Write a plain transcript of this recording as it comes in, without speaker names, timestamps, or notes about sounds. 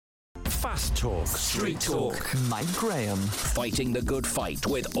Fast talk. Street talk. Mike Graham. Fighting the good fight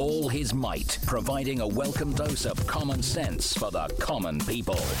with all his might. Providing a welcome dose of common sense for the common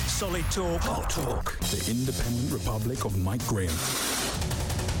people. Solid talk. Hot talk. The Independent Republic of Mike Graham.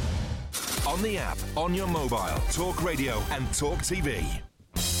 On the app, on your mobile, Talk Radio and Talk TV.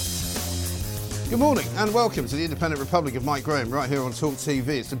 Good morning and welcome to the Independent Republic of Mike Graham right here on Talk TV.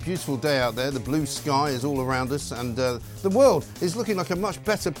 It's a beautiful day out there. The blue sky is all around us and the world is looking like a much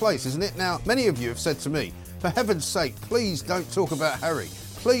better place, isn't it? Now, many of you have said to me, for heaven's sake, please don't talk about Harry.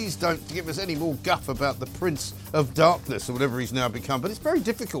 Please don't give us any more guff about the Prince of Darkness or whatever he's now become. But it's very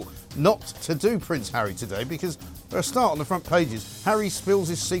difficult not to do Prince Harry today because, for a start, on the front pages, Harry spills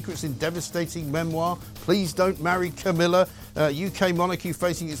his secrets in devastating memoir. Please don't marry Camilla. UK monarchy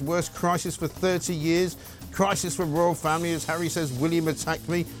facing its worst crisis for 30 years. Crisis for royal family as Harry says William attacked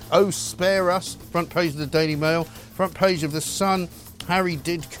me. Oh, spare us. Front page of the Daily Mail. Front page of the Sun. Harry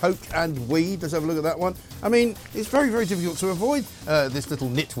did coke and weed. Let's have a look at that one. I mean, it's very, very difficult to avoid this little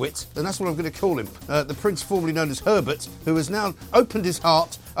nitwit, and that's what I'm going to call him. The prince formerly known as Herbert, who has now opened his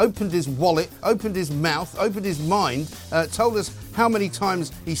heart, opened his wallet, opened his mouth, opened his mind, told us how many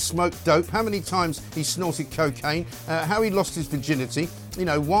times he smoked dope, how many times he snorted cocaine, how he lost his virginity, you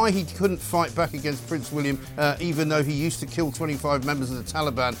know, why he couldn't fight back against Prince William, even though he used to kill 25 members of the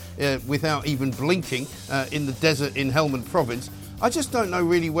Taliban without even blinking in the desert in Helmand province. I just don't know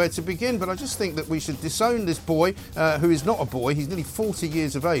really where to begin, but I just think that we should disown this boy, who is not a boy. He's nearly 40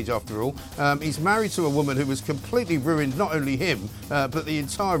 years of age, after all. He's married to a woman who has completely ruined not only him, but the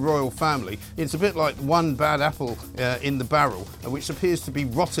entire royal family. It's a bit like one bad apple in the barrel, which appears to be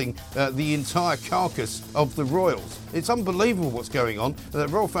rotting the entire carcass of the royals. It's unbelievable what's going on. The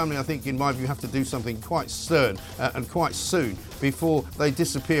royal family, I think, in my view, have to do something quite stern and quite soon before they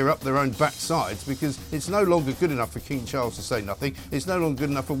disappear up their own backsides, because it's no longer good enough for King Charles to say nothing. It's no longer good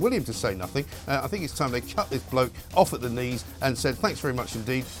enough for William to say nothing. I think it's time they cut this bloke off at the knees and said, thanks very much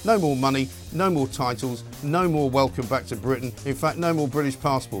indeed. No more money, no more titles, no more welcome back to Britain. In fact, no more British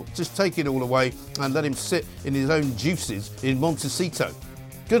passport. Just take it all away and let him sit in his own juices in Montecito.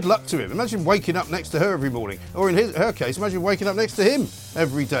 Good luck to him. Imagine waking up next to her every morning. Or in her case, imagine waking up next to him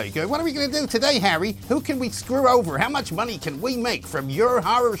every day. Go, what are we going to do today, Harry? Who can we screw over? How much money can we make from your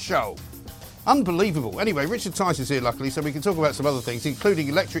horror show? Unbelievable. Anyway, Richard Tice is here, luckily, so we can talk about some other things, including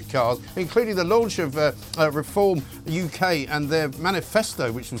electric cars, including the launch of Reform UK and their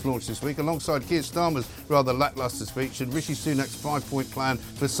manifesto, which was launched this week, alongside Keir Starmer's rather lacklustre speech and Rishi Sunak's 5-point plan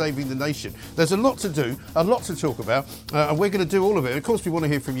for saving the nation. There's a lot to do, a lot to talk about, and we're going to do all of it. Of course, we want to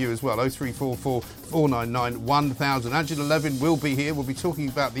hear from you as well. 0344 499 1000. Angela Levin will be here. We'll be talking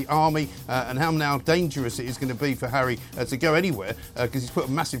about the army and how now dangerous it is going to be for Harry to go anywhere, because he's put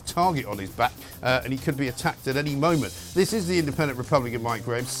a massive target on his back. And he could be attacked at any moment. This is the Independent Republic of Mike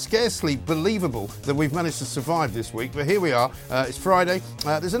Graham. Scarcely believable that we've managed to survive this week, but here we are. It's Friday.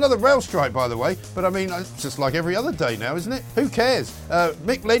 There's another rail strike, by the way, but I mean, it's just like every other day now, isn't it? Who cares?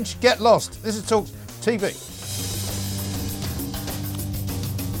 Mick Lynch, get lost. This is Talk TV.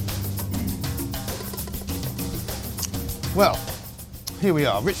 Well, here we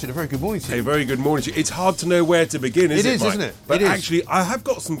are. Richard, a very good morning to you. A very good morning to you. It's hard to know where to begin, isn't it? It is, Mike? isn't it? But It is. actually, I have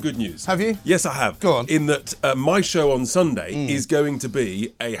got some good news. Have you? Yes, I have. Go on. In that my show on Sunday is going to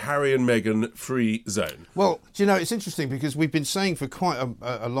be a Harry and Meghan free zone. Well, do you know, it's interesting because we've been saying for quite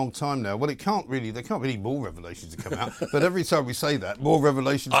a long time now, well, there can't be any more revelations to come out, but every time we say that, more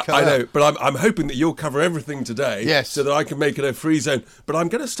revelations come out. I know, but I'm hoping that you'll cover everything today, yes, so that I can make it a free zone. But I'm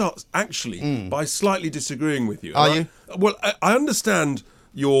going to start, actually, by slightly disagreeing with you. Are you? Well, I understand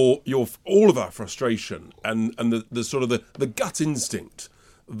your all of our frustration and the sort of the gut instinct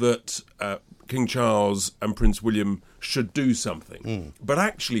that King Charles and Prince William should do something. But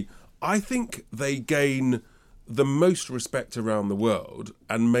actually, I think they gain the most respect around the world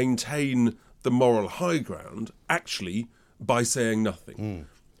and maintain the moral high ground actually by saying nothing.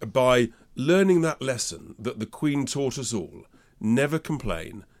 By learning that lesson that the Queen taught us all: never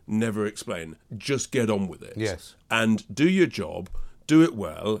complain, never explain, just get on with it. Yes. And do your job, do it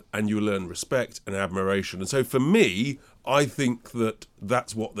well, and you'll earn respect and admiration. And so for me, I think that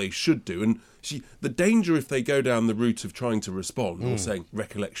that's what they should do. And the danger if they go down the route of trying to respond or saying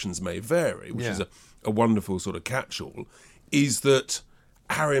recollections may vary, which is a wonderful sort of catch-all, is that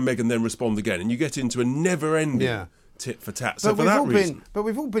Harry and Meghan then respond again, and you get into a never-ending tit for tat. So for that reason, but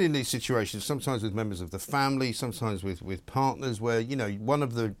we've all been in these situations. Sometimes with members of the family, sometimes with partners, where you know one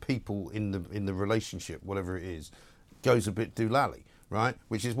of the people in the relationship, whatever it is, goes a bit doolally. Right,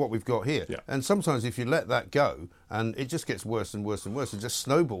 which is what we've got here. Yeah. And sometimes if you let that go, and it just gets worse and worse and worse, it just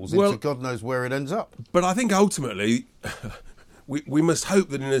snowballs into God knows where it ends up. But I think ultimately, we must hope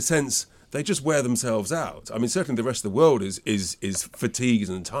that, in a sense, they just wear themselves out. I mean, certainly the rest of the world is fatigued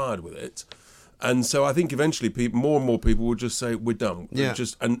and tired with it. And so I think eventually more and more people will just say, we're done,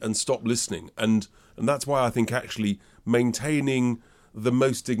 and stop listening. And that's why I think actually maintaining the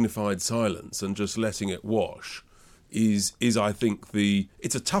most dignified silence and just letting it wash is I think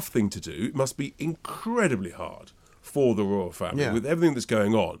it's a tough thing to do. It must be incredibly hard for the royal family with everything that's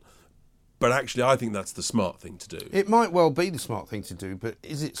going on. But actually, I think that's the smart thing to do. It might well be the smart thing to do, but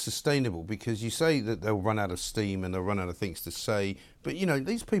is it sustainable? Because you say that they'll run out of steam and they'll run out of things to say. But,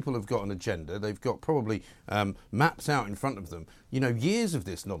 these people have got an agenda. They've got probably maps out in front of them. Years of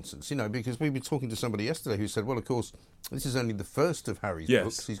this nonsense, because we were talking to somebody yesterday who said, well, of course, this is only the first of Harry's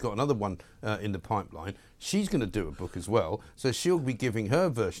books. He's got another one in the pipeline. She's going to do a book as well. So she'll be giving her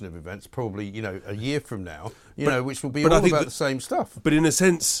version of events probably, a year from now, which will be all about the same stuff. But in a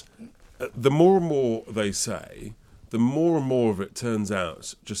sense, the more and more they say, the more and more of it turns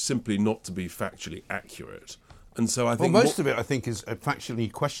out just simply not to be factually accurate. And so I think most of it, I think, is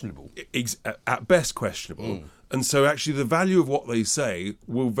factually questionable. At best questionable. And so actually the value of what they say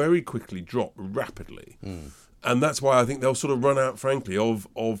will very quickly drop rapidly. And that's why I think they'll sort of run out, frankly, of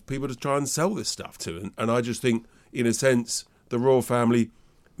people to try and sell this stuff to. And I just think, in a sense, the royal family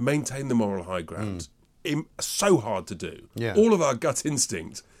maintain the moral high ground. So hard to do. Yeah. All of our gut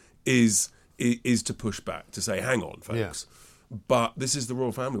instinct is to push back, to say, hang on, folks. But this is the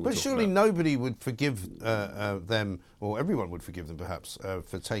royal family we're But talking surely about. nobody would forgive them, or everyone would forgive them perhaps,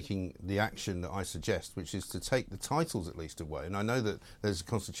 for taking the action that I suggest, which is to take the titles at least away. And I know that there's a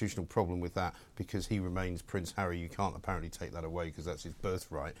constitutional problem with that because he remains Prince Harry. You can't apparently take that away because that's his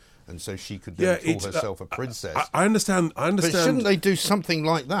birthright. And so she could then call herself a princess. I understand. But shouldn't they do something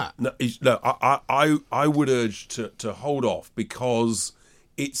like that? No, I would urge to hold off because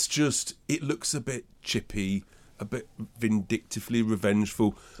it's just, it looks a bit chippy, a bit vindictively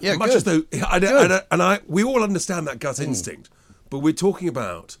revengeful. Yeah, much good. as though, we all understand that gut instinct, but we're talking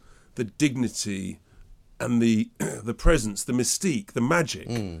about the dignity and the presence, the mystique, the magic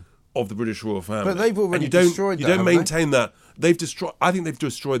of the British royal family. But they've already and destroyed that. You don't maintain that. They've destroyed. I think they've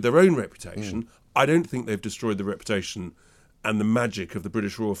destroyed their own reputation. I don't think they've destroyed the reputation and the magic of the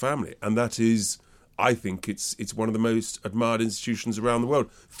British royal family, and that is, I think it's one of the most admired institutions around the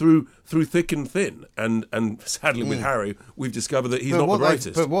world through thick and thin. And sadly, with Harry, we've discovered that he's not the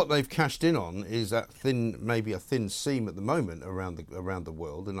brightest. But what they've cashed in on is that maybe a thin seam at the moment around the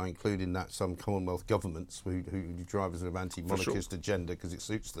world, and I include in that some Commonwealth governments who drive a sort of anti-monarchist agenda because it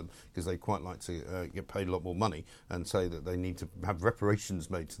suits them, because they quite like to get paid a lot more money and say that they need to have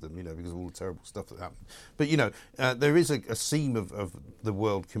reparations made to them, because of all the terrible stuff that happened. But there is a seam of the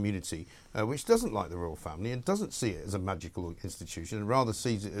world community which doesn't like the royal family and doesn't see it as a magical institution and rather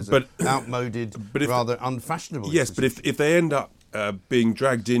sees it as an outmoded, rather unfashionable Yes, institution. but if they end up being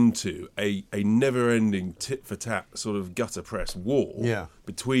dragged into a never-ending tit-for-tat sort of gutter press war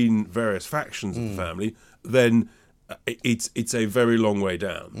between various factions of the family, then it's a very long way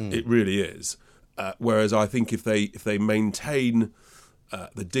down. It really is. Whereas I think if they maintain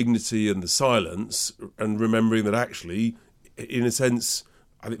the dignity and the silence, and remembering that actually, in a sense,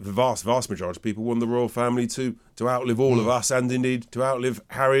 I think the vast majority of people want the royal family to outlive all of us, and indeed to outlive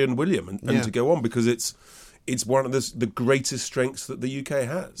Harry and William, and to go on, because it's one of the greatest strengths that the UK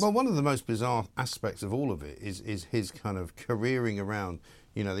has. Well, one of the most bizarre aspects of all of it is his kind of careering around.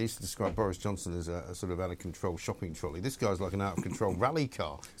 They used to describe Boris Johnson as a sort of out-of-control shopping trolley. This guy's like an out-of-control rally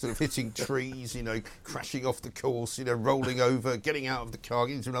car, sort of hitting trees, crashing off the course, rolling over, getting out of the car,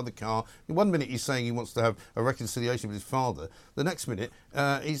 getting into another car. In 1 minute he's saying he wants to have a reconciliation with his father. The next minute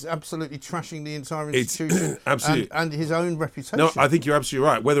he's absolutely trashing the entire institution and his own reputation. No, I think you're absolutely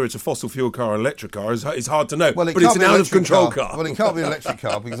right. Whether it's a fossil fuel car or an electric car is hard to know. Well, but it's an out-of-control car. Well, it can't be an electric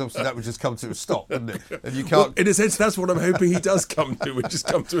car because obviously that would just come to a stop, wouldn't it? And you can't. Well, in a sense, that's what I'm hoping he does come to, which is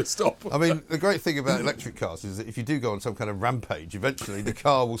come to a stop. I mean, the great thing about electric cars is that if you do go on some kind of rampage, eventually the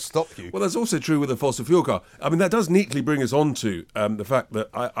car will stop you. Well, that's also true with a fossil fuel car. I mean, that does neatly bring us on to the fact that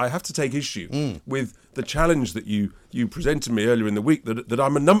I have to take issue with the challenge that you presented me earlier in the week that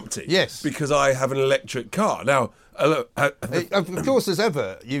I'm a numpty. Yes. Because I have an electric car. Now, of course, as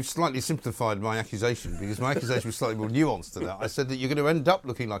ever, you've slightly simplified my accusation, because my accusation was slightly more nuanced than that. I said that you're going to end up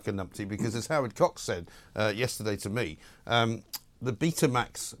looking like a numpty because, as Howard Cox said yesterday to me, the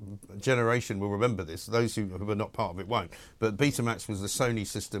Betamax generation will remember this. Those who are not part of it won't. But Betamax was the Sony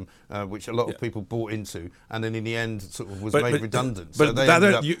system, which a lot of people bought into, and then in the end sort of was made redundant.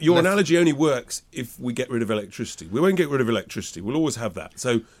 But your analogy only works if we get rid of electricity. We won't get rid of electricity. We'll always have that.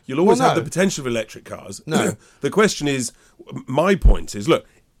 So you'll always have the potential of electric cars. No. The question is, my point is, look,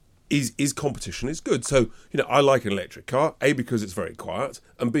 is competition is good. So, I like an electric car, A, because it's very quiet,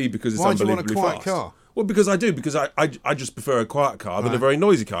 and B, because it's Why do you want a unbelievably quiet fast. car? Well, because I do, because I just prefer a quiet car than a very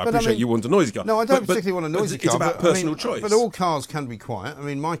noisy car. I appreciate you want a noisy car. No, I don't particularly want a noisy car. It's about personal choice. But all cars can be quiet. I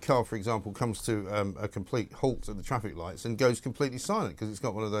mean, my car, for example, comes to a complete halt at the traffic lights and goes completely silent because it's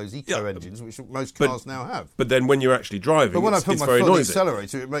got one of those eco engines, which most cars now have. But then when you're actually driving, but when it's I put my very foot on the noisy.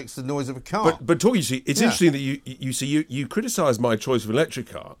 accelerator, it makes the noise of a car. But talking, you see, it's interesting that you criticise my choice of an electric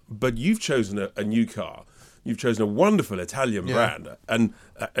car, but you've chosen a new car. You've chosen a wonderful Italian brand and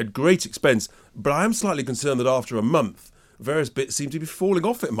at great expense. But I am slightly concerned that after a month, various bits seem to be falling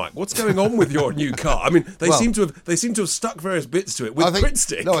off it, Mike. What's going on with your new car? I mean, they seem to have stuck various bits to it with Grit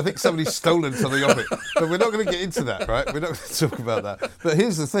Stick. No, I think somebody's stolen something off it. But we're not going to get into that, right? We're not going to talk about that. But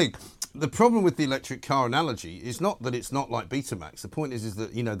here's the thing. The problem with the electric car analogy is not that it's not like Betamax. The point is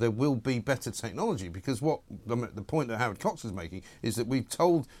that, there will be better technology because what the point that Howard Cox is making is that we've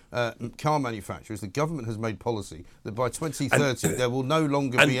told car manufacturers, the government has made policy that by 2030 there will no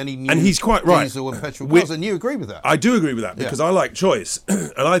longer be any new he's quite right. diesel and petrol cars. And you agree with that? I do agree with that because I like choice.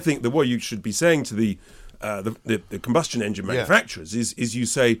 And I think that what you should be saying to the combustion engine manufacturers is you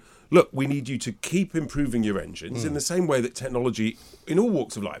say, look, we need you to keep improving your engines in the same way that technology in all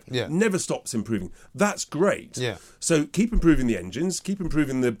walks of life never stops improving. That's great. Yeah. So keep improving the engines, keep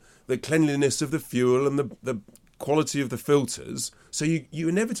improving the cleanliness of the fuel and the quality of the filters, so you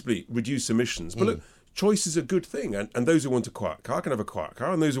inevitably reduce emissions. But look, choice is a good thing, and those who want a quiet car can have a quiet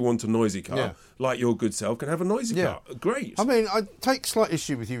car, and those who want a noisy car, like your good self, can have a noisy car. Great. I mean, I take slight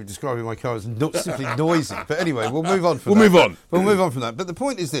issue with you describing my car as not simply noisy. But anyway, we'll move on from that. We'll move on from that. But the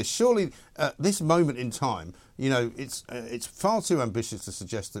point is this. Surely at this moment in time, it's far too ambitious to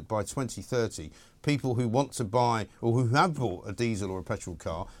suggest that by 2030, people who want to buy or who have bought a diesel or a petrol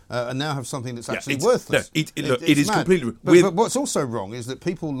car and now have something that's actually worthless. No, it is mad. completely... But what's also wrong is that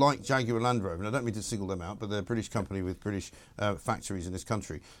people like Jaguar Land Rover, and I don't mean to single them out, but they're a British company with British factories in this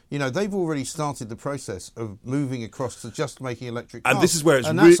country. They've already started the process of moving across to just making electric cars. And this is where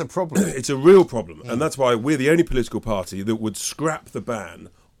that's a problem. It's a real problem. And that's why we're the only political party that would scrap the ban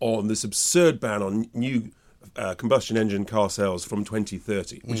on this absurd ban on new combustion engine car sales from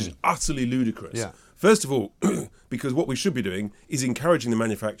 2030, which is utterly ludicrous. Yeah. First of all, because what we should be doing is encouraging the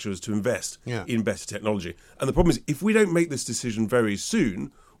manufacturers to invest in better technology. And the problem is, if we don't make this decision very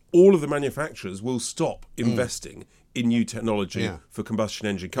soon, all of the manufacturers will stop investing in new technology for combustion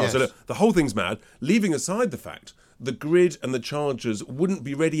engine cars. Yes. So look, the whole thing's mad, leaving aside the fact the grid and the chargers wouldn't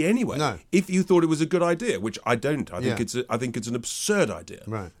be ready anyway. No. If you thought it was a good idea, which I don't. I think it's an absurd idea.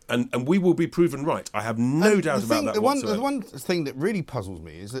 Right. And we will be proven right. I have no doubt about that whatsoever. The one thing that really puzzles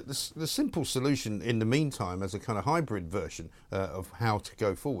me is that the simple solution in the meantime, as a kind of hybrid version of how to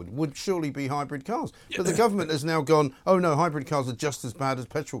go forward, would surely be hybrid cars. But the government has now gone, oh no, hybrid cars are just as bad as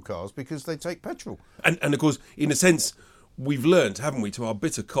petrol cars because they take petrol. And of course, in a sense, we've learned, haven't we, to our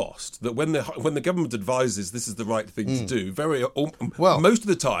bitter cost, that when the government advises this is the right thing to do, most of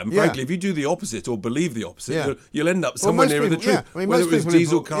the time, frankly, if you do the opposite or believe the opposite, you'll end up somewhere nearer the truth. I mean, whether it was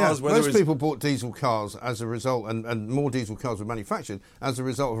diesel cars, most people bought diesel cars as a result, and more diesel cars were manufactured as a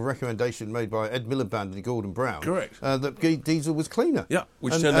result of a recommendation made by Ed Miliband and Gordon Brown. Correct. That diesel was cleaner. Yeah,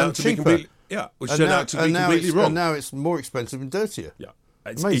 which and, turned out to be completely. Yeah, which turned out to be completely wrong. And now it's more expensive and dirtier. Yeah.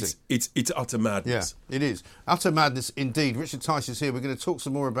 Amazing. It's utter madness. Yeah, it is. Utter madness indeed. Richard Tice is here. We're going to talk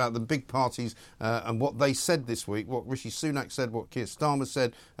some more about the big parties and what they said this week, what Rishi Sunak said, what Keir Starmer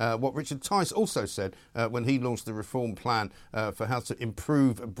said, what Richard Tice also said when he launched the reform plan for how to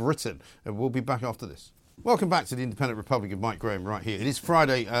improve Britain. And we'll be back after this. Welcome back to the Independent Republic of Mike Graham right here. It is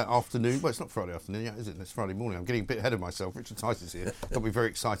Friday afternoon. Well, it's not Friday afternoon yet, is it? It's Friday morning. I'm getting a bit ahead of myself. Richard Tice is here. Got me very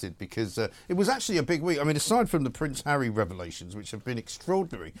excited because it was actually a big week. I mean, aside from the Prince Harry revelations, which have been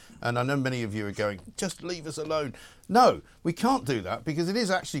extraordinary, and I know many of you are going, just leave us alone. No, we can't do that because it is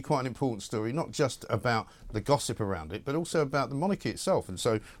actually quite an important story, not just about the gossip around it, but also about the monarchy itself. And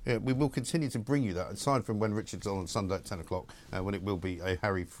so we will continue to bring you that, aside from when Richard's on Sunday at 10 o'clock, when it will be a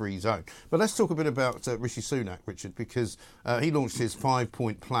Harry-free zone. But let's talk a bit about Rishi Sunak, Richard, because he launched his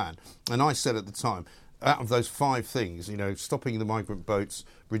 5-point plan. And I said at the time, out of those 5 things, stopping the migrant boats,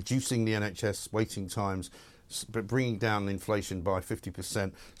 reducing the NHS waiting times, but bringing down inflation by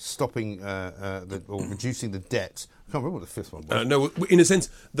 50%, stopping or reducing the debt. I can't remember what the 5th one was. No, in a sense,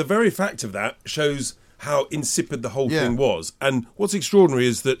 the very fact of that shows how insipid the whole thing was. And what's extraordinary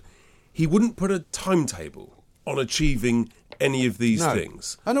is that he wouldn't put a timetable on achieving any of these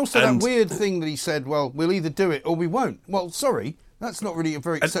things. And also that weird thing that he said, well, we'll either do it or we won't. Well, sorry, that's not really a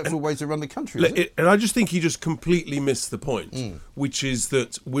very acceptable way to run the country, is it? And I just think he just completely missed the point, which is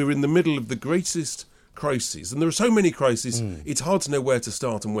that we're in the middle of the greatest crises, and there are so many crises, it's hard to know where to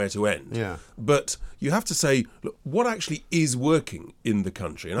start and where to end. Yeah. But you have to say, look, what actually is working in the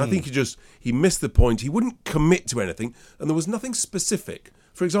country? And I think he missed the point. He wouldn't commit to anything, and there was nothing specific.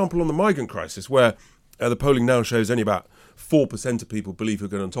 For example, on the migrant crisis, where the polling now shows only about 4% of people believe we're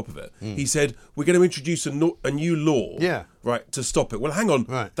going on top of it. He said, we're going to introduce a new law right, to stop it. Well, hang on.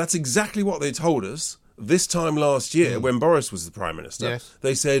 Right. That's exactly what they told us this time last year when Boris was the Prime Minister. Yes.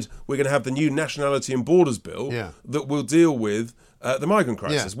 They said, we're going to have the new Nationality and Borders Bill that will deal with the migrant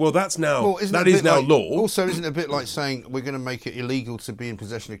crisis. Well, that's now that is now law. Also, isn't it a bit like saying we're going to make it illegal to be in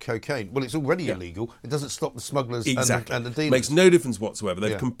possession of cocaine? Well, it's already illegal. It doesn't stop the smugglers and the dealers. Makes no difference whatsoever.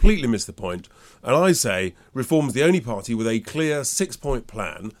 They've completely missed the point. And I say Reform's the only party with a clear 6-point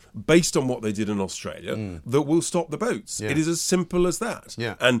plan based on what they did in Australia that will stop the boats. It is as simple as that.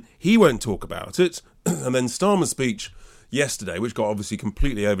 And he won't talk about it. And then Starmer's speech yesterday, which got obviously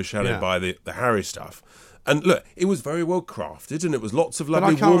completely overshadowed by the Harry stuff. And look, it was very well crafted, and it was lots of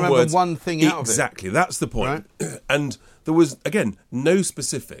lovely, but I can't warm remember words. one thing out of it. Exactly, that's the point. Right. And there was, again, no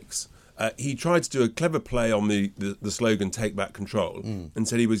specifics. He tried to do a clever play on the slogan "Take Back Control" and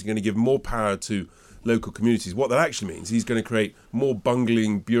said he was going to give more power to local communities. What that actually means, he's going to create more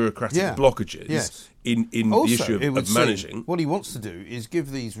bungling bureaucratic blockages in also, the issue of managing. What he wants to do is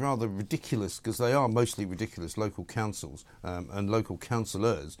give these rather ridiculous, because they are mostly ridiculous, local councils and local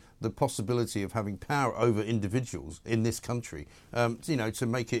councillors the possibility of having power over individuals in this country, to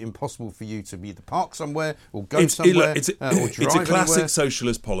make it impossible for you to either park somewhere or go somewhere it's or drive It's a classic anywhere.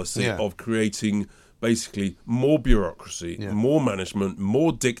 socialist policy of creating basically more bureaucracy, more management,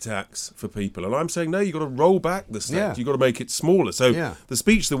 more diktats for people. And I'm saying, no, you've got to roll back the state. You've got to make it smaller. So the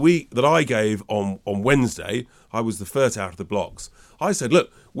speech that I gave on Wednesday, I was the first out of the blocks. I said,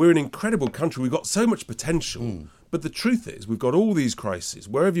 look, we're an incredible country. We've got so much potential. But the truth is, we've got all these crises.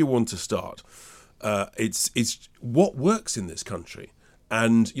 Wherever you want to start, it's what works in this country.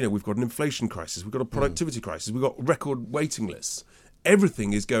 And, we've got an inflation crisis. We've got a productivity crisis. We've got record waiting lists.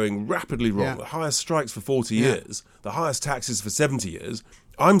 Everything is going rapidly wrong. The highest strikes for 40 years, the highest taxes for 70 years.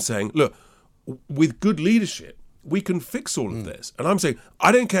 I'm saying, look, with good leadership, we can fix all of this. And I'm saying,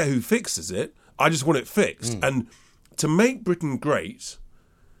 I don't care who fixes it, I just want it fixed. And to make Britain great,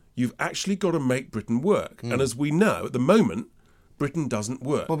 you've actually got to make Britain work. And as we know, at the moment, Britain doesn't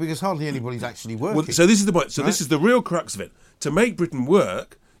work. Well, because hardly anybody's actually working. Well, so this is the point. So this is the real crux of it. To make Britain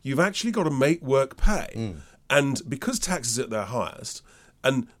work, you've actually got to make work pay. And because taxes are at their highest,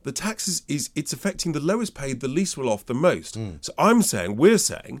 and the taxes it's affecting the lowest paid, the least well off, the most. So we're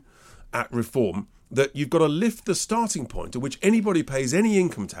saying at Reform that you've got to lift the starting point at which anybody pays any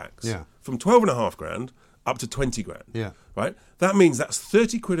income tax from 12.5 grand up to 20 grand. Right? That means that's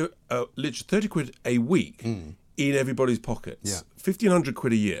 30 quid a week in everybody's pockets. 1,500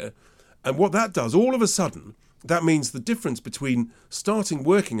 quid a year. And what that does, all of a sudden, that means the difference between starting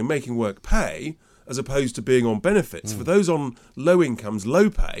working and making work pay as opposed to being on benefits. For those on low incomes, low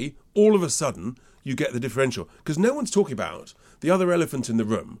pay, all of a sudden you get the differential. Because no one's talking about the other elephant in the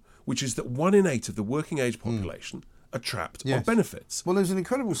room, which is that 1 in 8 of the working age population are trapped on benefits. Well, there was an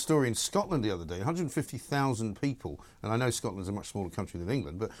incredible story in Scotland the other day. 150,000 people, and I know Scotland's a much smaller country than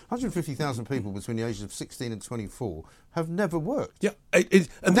England, but 150,000 people between the ages of 16 and 24 have never worked. Yeah,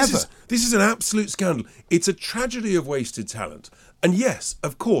 and this is an absolute scandal. It's a tragedy of wasted talent. And yes,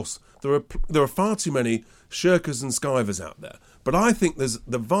 of course, there are far too many shirkers and skivers out there. But I think there's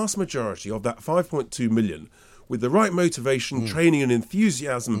the vast majority of that 5.2 million with the right motivation, training and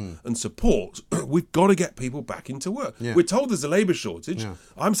enthusiasm and support, we've got to get people back into work. We're told there's a labour shortage.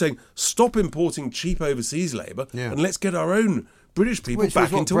 I'm saying stop importing cheap overseas labour and let's get our own British people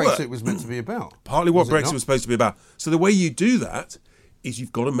back into work. Which was what Brexit was meant to be about. Partly what Brexit was supposed to be about. So the way you do that is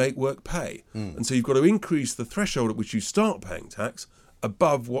you've got to make work pay. And so you've got to increase the threshold at which you start paying tax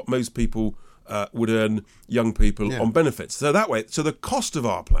above what most people would earn, young people on benefits. So that way, the cost of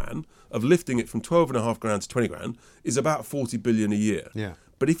our plan of lifting it from 12.5 grand to 20 grand is about 40 billion a year.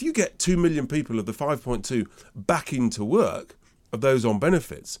 But if you get 2 million people of the 5.2 back into work, of those on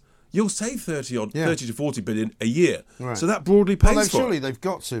benefits, you'll save 30 to 40 billion a year. So that broadly pays for surely it. they've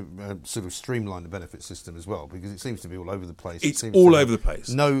got to sort of streamline the benefit system as well, because it seems to be all over the place. It's all over the place.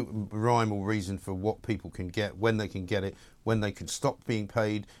 No rhyme or reason for what people can get, when they can get it, when they can stop being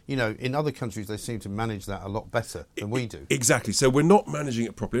paid. In other countries they seem to manage that a lot better than we do. Exactly. So we're not managing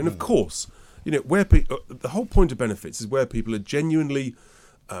it properly. And of course, where the whole point of benefits is where people are genuinely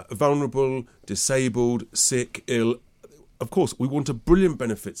vulnerable, disabled, sick, ill. Of course, we want a brilliant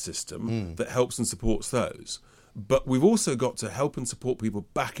benefit system that helps and supports those. But we've also got to help and support people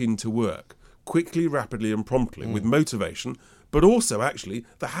back into work quickly, rapidly and promptly with motivation, but also actually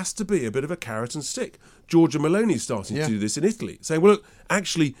there has to be a bit of a carrot and stick. Giorgia Meloni is starting to do this in Italy, saying, well, look,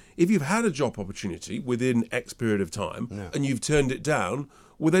 actually, if you've had a job opportunity within X period of time and you've turned it down,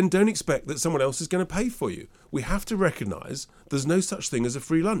 well, then don't expect that someone else is going to pay for you. We have to recognise there's no such thing as a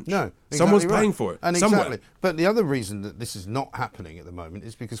free lunch. No, exactly. Someone's paying for it. And somewhere. exactly. But the other reason that this is not happening at the moment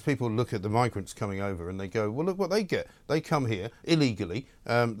is because people look at the migrants coming over and they go, well, look what they get. They come here illegally.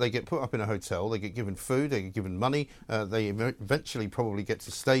 They get put up in a hotel. They get given food. They get given money. They eventually probably get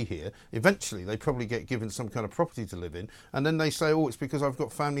to stay here. Eventually, they probably get given some kind of property to live in. And then they say, oh, it's because I've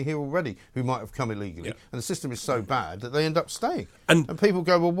got family here already who might have come illegally. Yeah. And the system is so bad that they end up staying. And people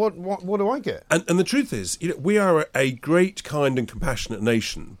go, well, what do I get? And the truth is, we are a great, kind and compassionate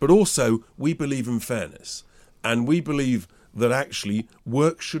nation, but also we believe in fairness. And we believe that actually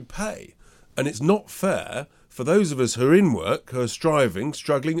work should pay. And it's not fair for those of us who are in work, who are striving,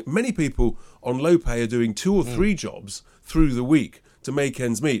 struggling. Many people on low pay are doing 2 or 3 jobs through the week to make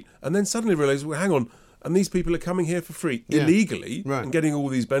ends meet. And then suddenly realise, well, hang on, and these people are coming here for free illegally and getting all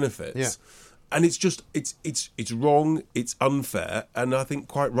these benefits. Yeah. And it's just, it's wrong, it's unfair, and I think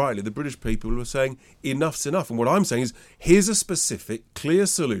quite rightly the British people are saying enough's enough. And what I'm saying is, here's a specific, clear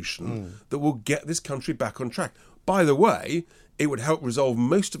solution that will get this country back on track. By the way, it would help resolve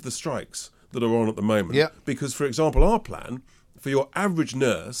most of the strikes that are on at the moment. Yeah. Because, for example, our plan, for your average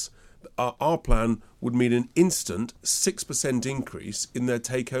nurse, our plan would mean an instant 6% increase in their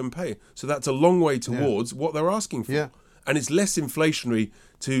take-home pay. So that's a long way towards what they're asking for. Yeah. And it's less inflationary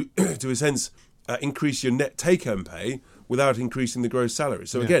to a sense, increase your net take-home pay without increasing the gross salary.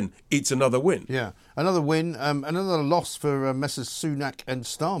 So again, it's another win. Yeah, another win, another loss for Messrs Sunak and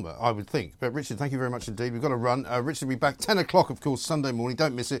Starmer, I would think. But Richard, thank you very much indeed. We've got to run. Richard will be back 10 o'clock, of course, Sunday morning.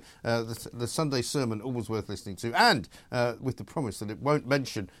 Don't miss it. The Sunday sermon, always worth listening to. And with the promise that it won't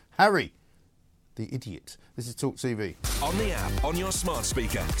mention Harry, the idiot. This is Talk TV. On the app, on your smart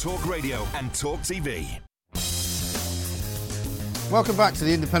speaker, Talk Radio and Talk TV. Welcome back to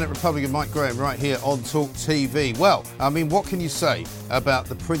the Independent Republic of Mike Graham right here on Talk TV. Well, I mean, what can you say about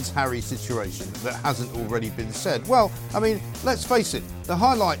the Prince Harry situation that hasn't already been said? Well, I mean, let's face it, the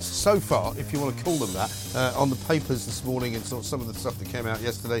highlights so far, if you want to call them that, on the papers this morning and sort of some of the stuff that came out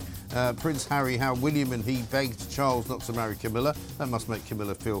yesterday, Prince Harry, how William and he begged Charles not to marry Camilla. That must make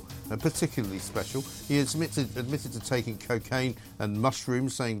Camilla feel particularly special. He admitted to taking cocaine and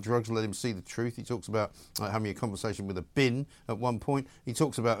mushrooms, saying drugs let him see the truth. He talks about having a conversation with a bin at one point. He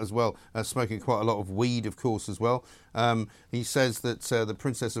talks about as well smoking quite a lot of weed, of course, as well. He says that the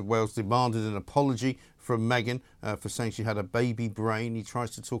Princess of Wales demanded an apology from Meghan for saying she had a baby brain. He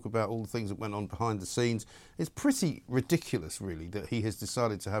tries to talk about all the things that went on behind the scenes. It's pretty ridiculous, really, that he has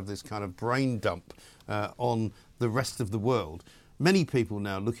decided to have this kind of brain dump on the rest of the world. Many people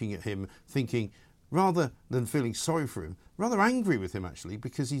now looking at him thinking, rather than feeling sorry for him, rather angry with him, actually,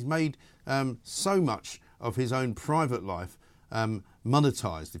 because he's made so much of his own private life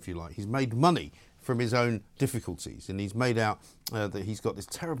monetised, if you like. He's made money from his own difficulties, and he's made out that he's got this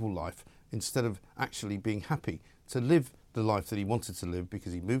terrible life instead of actually being happy to live the life that he wanted to live,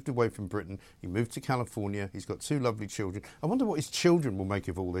 because he moved away from Britain, he moved to California, he's got 2 lovely children. I wonder what his children will make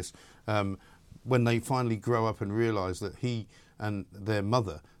of all this when they finally grow up and realise that he and their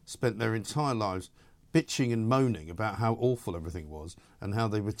mother spent their entire lives bitching and moaning about how awful everything was and how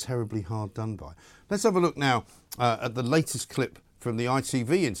they were terribly hard done by. Let's have a look now at the latest clip from the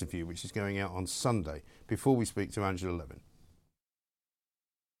ITV interview, which is going out on Sunday, before we speak to Angela Levin.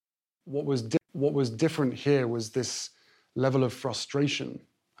 What was different here was this level of frustration.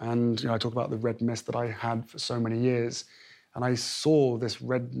 And I talk about the red mist that I had for so many years, and I saw this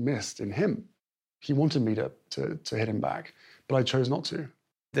red mist in him. He wanted me to hit him back, but I chose not to.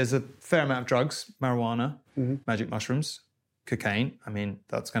 There's a fair amount of drugs, marijuana, magic mushrooms, cocaine. I mean,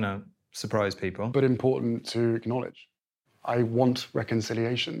 that's going to surprise people. But important to acknowledge. I want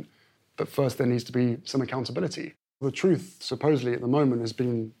reconciliation, but first there needs to be some accountability. The truth, supposedly, at the moment has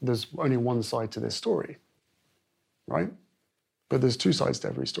been there's only one side to this story, right? But there's 2 sides to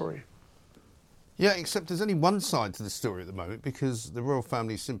every story. Yeah, except there's only one side to the story at the moment, because the royal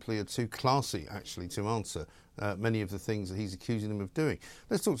family simply are too classy, actually, to answer many of the things that he's accusing them of doing.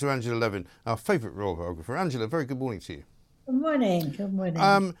 Let's talk to Angela Levin, our favourite royal biographer. Angela, very good morning to you. Good morning. Good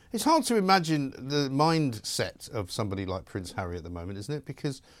morning. It's hard to imagine the mindset of somebody like Prince Harry at the moment, isn't it?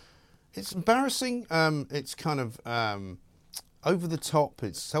 Because it's embarrassing. It's kind of over the top.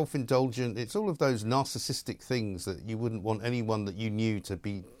 It's self-indulgent. It's all of those narcissistic things that you wouldn't want anyone that you knew to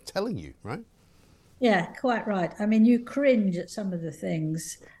be telling you, right? Yeah, quite right. I mean, you cringe at some of the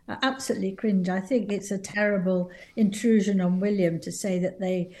things. Absolutely cringe. I think it's a terrible intrusion on William to say that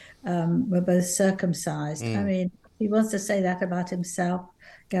they were both circumcised. I mean, he wants to say that about himself.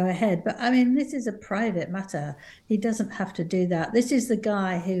 Go ahead. But I mean, this is a private matter. He doesn't have to do that. This is the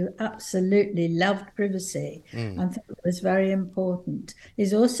guy who absolutely loved privacy and thought it was very important.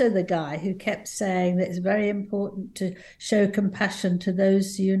 He's also the guy who kept saying that it's very important to show compassion to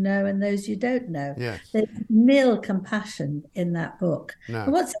those you know and those you don't know. Yes. There's nil compassion in that book. No.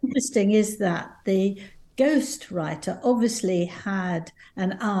 And what's interesting is that the ghostwriter obviously had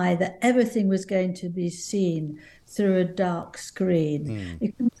an eye that everything was going to be seen through a dark screen.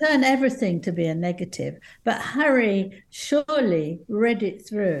 You can turn everything to be a negative, but Harry surely read it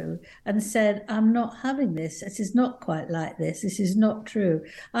through and said, I'm not having this. This is not quite like this. This is not true.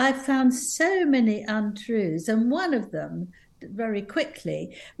 I found so many untruths, and one of them, very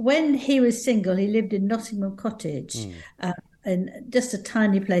quickly, when he was single, he lived in Nottingham Cottage, in just a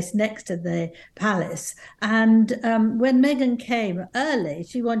tiny place next to the palace. And when Meghan came early,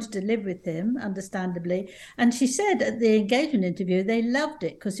 she wanted to live with him, understandably. And she said at the engagement interview, they loved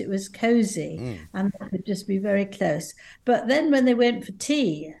it because it was cozy and they could just be very close. But then when they went for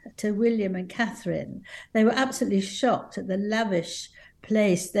tea to William and Catherine, they were absolutely shocked at the lavish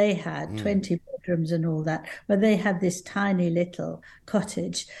place they had, 20 bedrooms and all that, where they had this tiny little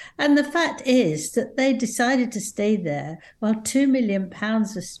cottage. And the fact is that they decided to stay there while £2 million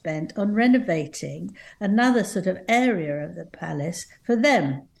was spent on renovating another sort of area of the palace for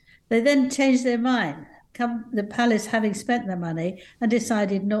them. They then changed their mind, the palace having spent the money, and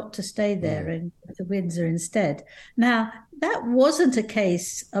decided not to stay there and go to Windsor instead. Now, that wasn't a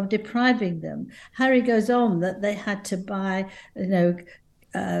case of depriving them. Harry goes on that they had to buy,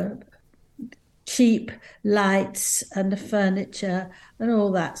 cheap lights and the furniture and all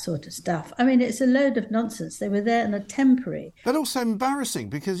that sort of stuff. I mean, it's a load of nonsense. They were there in a temporary. But also embarrassing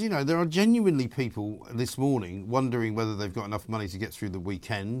because, there are genuinely people this morning wondering whether they've got enough money to get through the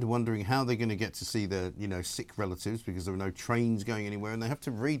weekend, wondering how they're going to get to see their, sick relatives because there are no trains going anywhere, and they have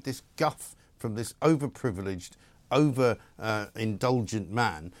to read this guff from this overprivileged, indulgent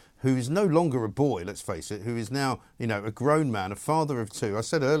man who is no longer a boy, let's face it, who is now, a grown man, a father of two. I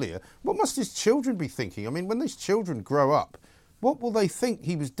said earlier, what must his children be thinking? I mean, when these children grow up, what will they think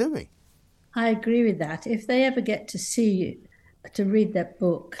he was doing? I agree with that. If they ever get to see you, to read that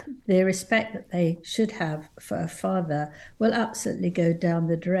book, the respect that they should have for a father will absolutely go down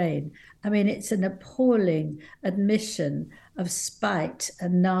the drain. I mean, it's an appalling admission of spite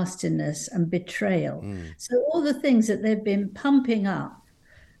and nastiness and betrayal. So all the things that they've been pumping up,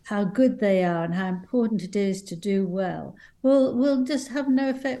 how good they are and how important it is to do well, will just have no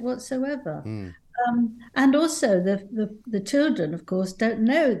effect whatsoever. And also the children, of course, don't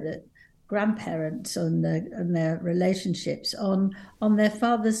know that grandparents and their relationships on their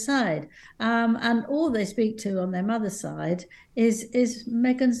father's side, and all they speak to on their mother's side is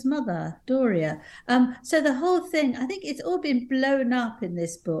Meghan's mother, Doria. So the whole thing, I think it's all been blown up in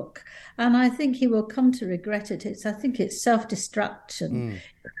this book, and I think he will come to regret it. I think it's self-destruction,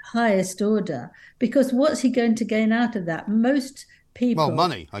 highest order, because what's he going to gain out of that? Most people. Well,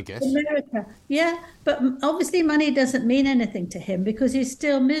 money, I guess. America, yeah, but obviously money doesn't mean anything to him because he's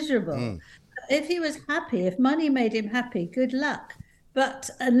still miserable. If he was happy, if money made him happy, good luck. But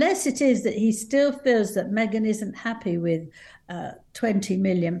unless it is that he still feels that Meghan isn't happy with £20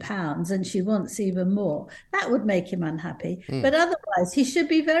 million and she wants even more, that would make him unhappy. But otherwise, he should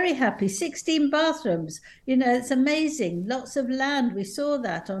be very happy. 16 bathrooms, it's amazing. Lots of land. We saw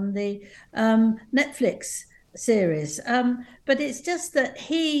that on the Netflix series. But it's just that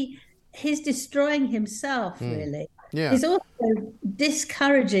he's destroying himself, really. Yeah. He's also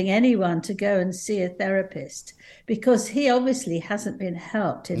discouraging anyone to go and see a therapist because he obviously hasn't been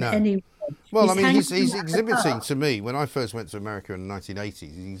helped in any way. Well, he's exhibiting to me, when I first went to America in the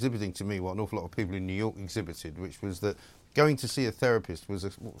 1980s, he's exhibiting to me what an awful lot of people in New York exhibited, which was that going to see a therapist was a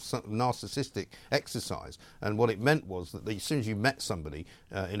narcissistic exercise, and what it meant was that as soon as you met somebody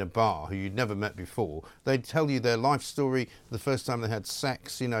in a bar who you'd never met before, they'd tell you their life story, the first time they had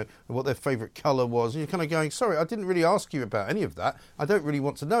sex, what their favourite colour was, and you're kind of going, sorry, I didn't really ask you about any of that. I don't really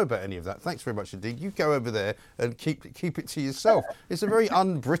want to know about any of that. Thanks very much indeed. You go over there and keep it to yourself. It's a very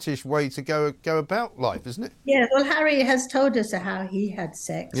un-British way to go about life, isn't it? Yeah, well, Harry has told us how he had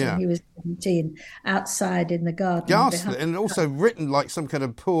sex when he was 17 outside in the garden. Ghastly. And also written like some kind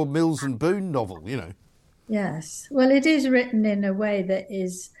of poor Mills and Boon novel, Yes. Well, it is written in a way that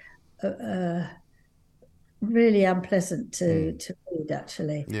is really unpleasant to read,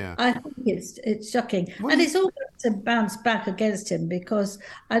 actually. Yeah. I think it's shocking. And it's all to bounce back against him, because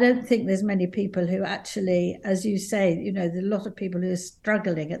I don't think there's many people who actually, as you say, you know, there's a lot of people who are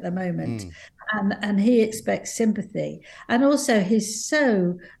struggling at the moment, and he expects sympathy. And also he's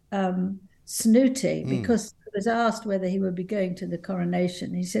so snooty, because he was asked whether he would be going to the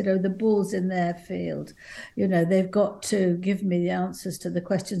coronation. He said, "Oh, the ball's in their field. You know, they've got to give me the answers to the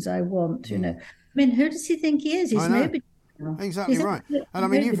questions I want." You know, I mean, who does he think he is? He's nobody. Exactly right. And I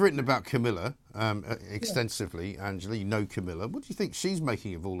mean, you've written about Camilla extensively, Angela. You know Camilla. What do you think she's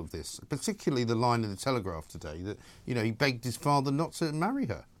making of all of this? Particularly the line in the Telegraph today that, you know, he begged his father not to marry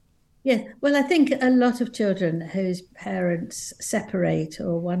her. Yeah, well, I think a lot of children whose parents separate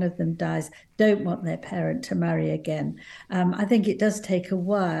or one of them dies don't want their parent to marry again. I think it does take a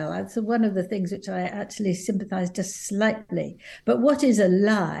while. That's one of the things which I actually sympathise just slightly. But what is a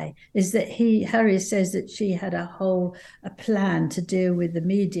lie is that Harry says that she had a plan to deal with the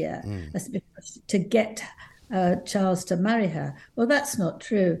media to get Charles to marry her. Well, that's not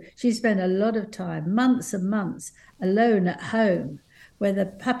true. She spent a lot of time, months and months, alone at home, where the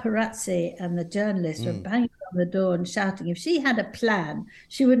paparazzi and the journalists were banging on the door and shouting. If she had a plan,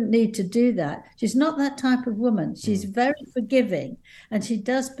 she wouldn't need to do that. She's not that type of woman. She's very forgiving, and she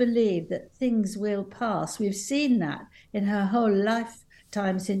does believe that things will pass. We've seen that in her whole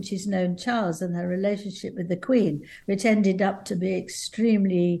lifetime since she's known Charles, and her relationship with the Queen, which ended up to be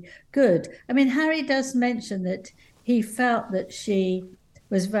extremely good. I mean, Harry does mention that he felt that she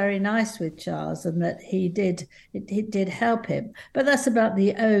was very nice with Charles, and that it did help him. But that's about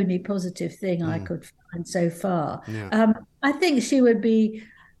the only positive thing I could find so far. Yeah. I think she would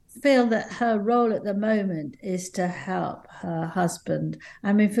feel that her role at the moment is to help her husband.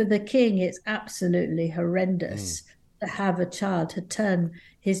 I mean, for the king, it's absolutely horrendous to have a child to turn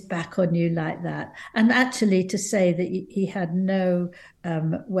his back on you like that, and actually to say that he had no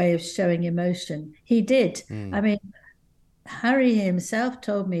way of showing emotion. He did. I mean, Harry himself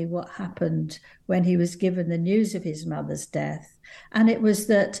told me what happened when he was given the news of his mother's death. And it was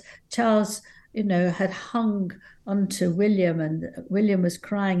that Charles, you know, had hung onto William, and William was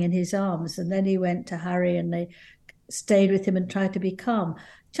crying in his arms. And then he went to Harry and they stayed with him and tried to be calm.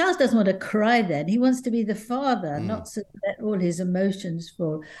 Charles doesn't want to cry then. He wants to be the father, not to let all his emotions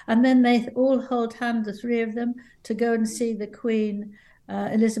fall. And then they all hold hands, the three of them, to go and see the Queen,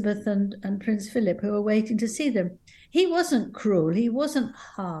 Elizabeth and Prince Philip, who were waiting to see them. He wasn't cruel, he wasn't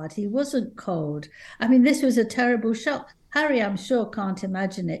hard, he wasn't cold. I mean, this was a terrible shock. Harry, I'm sure, can't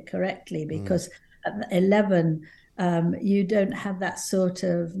imagine it correctly, because at 11, you don't have that sort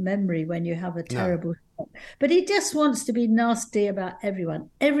of memory when you have a terrible shock. But he just wants to be nasty about everyone.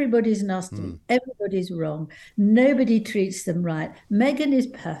 Everybody's nasty, everybody's wrong. Nobody treats them right. Meghan is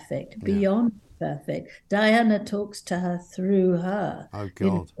perfect, beyond perfect. Diana talks to her through her. Oh, God. You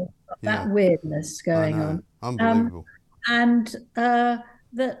know, that weirdness going on. Unbelievable. And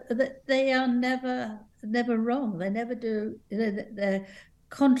that they are never wrong. They never do. You know, their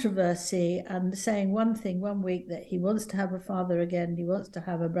controversy and saying one thing one week that he wants to have a father again, he wants to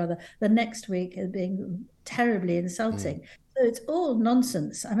have a brother, the next week as being terribly insulting. So it's all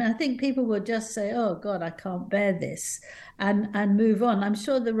nonsense. I mean, I think people will just say, "Oh God, I can't bear this," and move on. I'm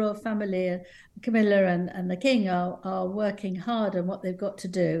sure the royal family, Camilla and the king, are working hard on what they've got to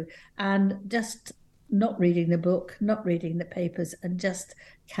do, and just not reading the book, not reading the papers, and just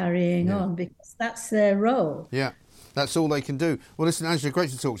carrying on, because that's their role. Yeah. That's all they can do. Well, listen, Angela, great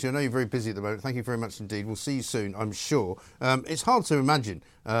to talk to you. I know you're very busy at the moment. Thank you very much indeed. We'll see you soon, I'm sure. It's hard to imagine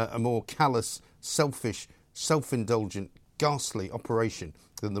a more callous, selfish, self-indulgent, ghastly operation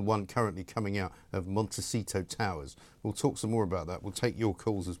than the one currently coming out of Montecito Towers. We'll talk some more about that. We'll take your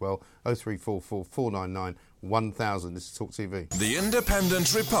calls as well. 0344 499 1000. This is Talk TV. The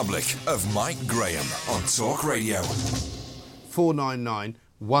Independent Republic of Mike Graham on Talk Radio. 499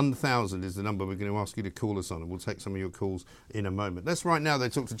 1000 is the number we're going to ask you to call us on, and we'll take some of your calls in a moment. Let's right now,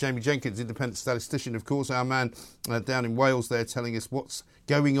 talk to Jamie Jenkins, independent statistician, of course, our man down in Wales there, telling us what's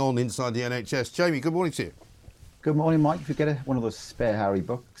going on inside the NHS. Jamie, good morning to you. Good morning, Mike. If you get one of those spare Harry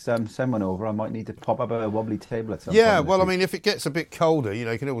books, send one over. I might need to pop up a wobbly table at some point. Yeah, well, I mean, if it gets a bit colder, you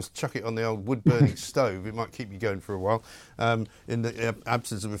know, you can always chuck it on the old wood-burning stove. It might keep you going for a while in the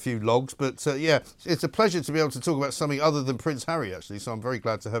absence of a few logs. But, yeah, it's a pleasure to be able to talk about something other than Prince Harry, actually, so I'm very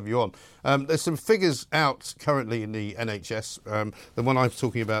glad to have you on. There's some figures out currently in the NHS. The one I was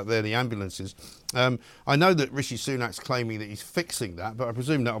talking about there, the ambulances. I know that Rishi Sunak's claiming that he's fixing that, but I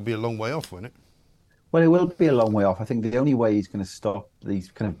presume that'll be a long way off, won't it? Well, it will be a long way off. I think the only way he's going to stop these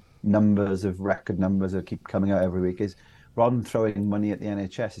kind of record numbers that keep coming out every week is, rather than throwing money at the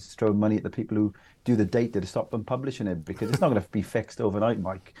NHS, it's throwing money at the people who do the data to stop them publishing it, because it's not going to be fixed overnight,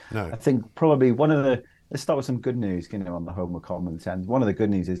 Mike. No. I think probably one of the let's start with some good news, on the home of common sense. One of the good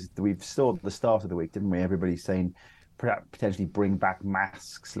news is that we've saw at the start of the week, didn't we? Everybody's saying potentially bring back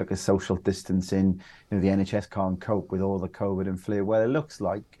masks, look at social distancing. The NHS can't cope with all the COVID and flu. Well, it looks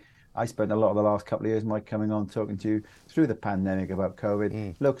like I spent a lot of the last couple of years, Mike, coming on talking to you through the pandemic about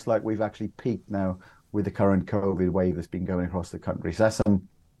COVID. Looks like we've actually peaked now with the current COVID wave that's been going across the country. So that's some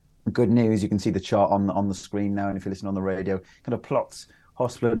good news. You can see the chart on the screen now, and if you listen on the radio, kind of plots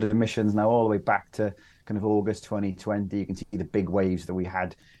hospital admissions now all the way back to kind of August 2020. You can see the big waves that we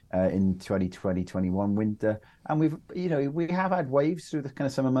had in 2020-21 winter, and we have had waves through the kind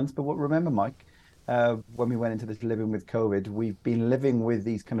of summer months. But remember, Mike, when we went into this living with COVID, we've been living with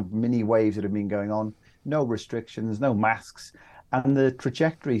these kind of mini waves that have been going on. No restrictions, no masks. And the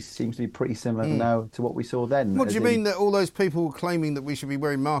trajectory seems to be pretty similar now to what we saw then. What do you mean that all those people claiming that we should be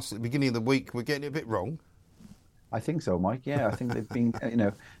wearing masks at the beginning of the week were getting it a bit wrong? I think so, Mike. Yeah, I think they've been,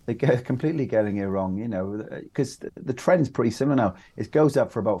 they're completely getting it wrong, because the trend's pretty similar now. It goes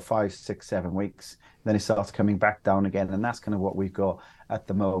up for about 5, 6, 7 weeks. Then it starts coming back down again. And that's kind of what we've got at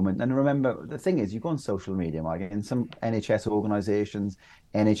the moment. And remember, the thing is, you go on social media, Mike, and some NHS organisations,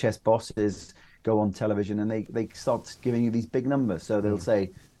 NHS bosses go on television and they start giving you these big numbers. So they'll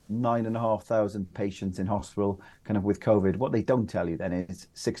say 9,500 patients in hospital kind of with COVID. What they don't tell you then is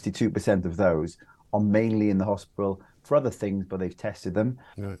 62% of those are mainly in the hospital for other things, but they've tested them.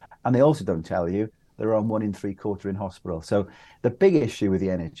 Right. And they also don't tell you they're on 1 in 3/4 in hospital. So the big issue with the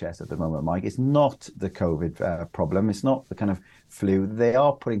NHS at the moment, Mike, is not the COVID problem. It's not the kind of flu. They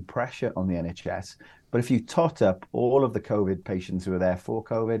are putting pressure on the NHS. But if you tot up all of the COVID patients who are there for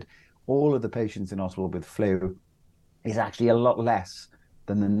COVID, all of the patients in hospital with flu, is actually a lot less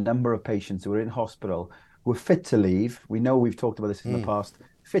than the number of patients who are in hospital who are fit to leave. We know we've talked about this in the past,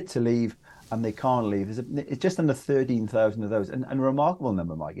 fit to leave, and they can't leave. It's just under 13,000 of those. And a remarkable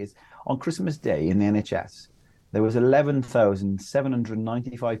number, Mike, is on Christmas Day in the NHS, there was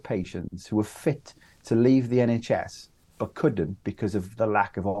 11,795 patients who were fit to leave the NHS, but couldn't because of the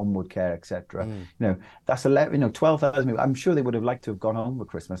lack of onward care, etc. That's 12,000 people. I'm sure they would have liked to have gone home for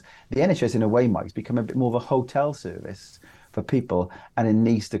Christmas. The NHS, in a way, Mike, has become a bit more of a hotel service for people, and it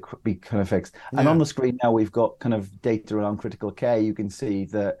needs to be kind of fixed. And on the screen now, we've got kind of data around critical care. You can see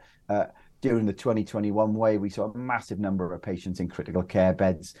that during the 2021 wave, we saw a massive number of patients in critical care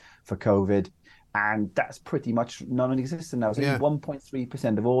beds for COVID. And that's pretty much non-existent now. So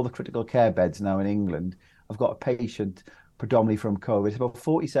 1.3% of all the critical care beds now in England have got a patient predominantly from COVID. It's about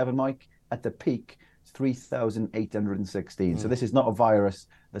 47, Mike. At the peak, 3,816. So this is not a virus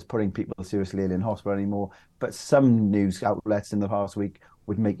that's putting people seriously ill in hospital anymore. But some news outlets in the past week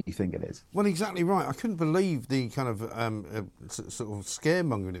would make you think it is. Well, exactly right. I couldn't believe the kind of sort of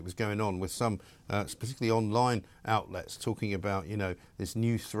scaremongering that was going on with some, particularly online outlets, talking about, this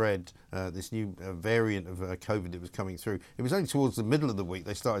new thread, this new variant of COVID that was coming through. It was only towards the middle of the week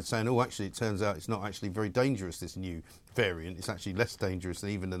they started saying, actually, it turns out it's not actually very dangerous, this new variant. It's actually less dangerous than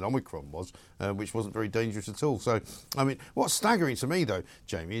even an Omicron was, which wasn't very dangerous at all. So, I mean, what's staggering to me, though,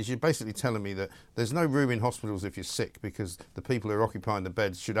 Jamie, is you're basically telling me that there's no room in hospitals if you're sick because the people who are occupying the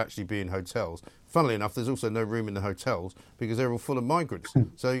beds should actually be in hotels. Funnily enough, there's also no room in the hotels because they're all full of migrants.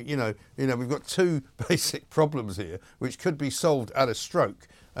 So, we've got two basic problems here, which could be solved at a stroke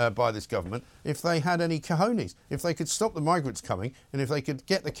by this government if they had any cojones, if they could stop the migrants coming and if they could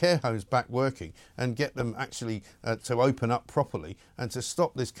get the care homes back working and get them actually to open up properly and to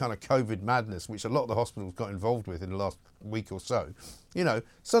stop this kind of COVID madness, which a lot of the hospitals got involved with in the last week or so.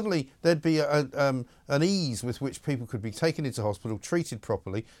 Suddenly there'd be an ease with which people could be taken into hospital, treated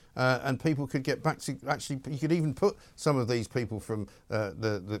properly, and people could get back to actually, you could even put some of these people from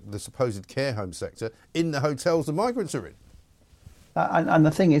the supposed care home sector in the hotels the migrants are in. And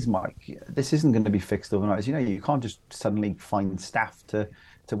the thing is, Mike, this isn't going to be fixed overnight. As you know, you can't just suddenly find staff to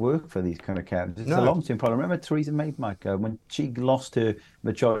work for these kind of camps. It's a long-term problem. Remember Theresa May, Mike, when she lost her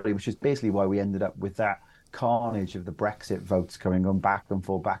majority, which is basically why we ended up with that carnage of the Brexit votes going on back and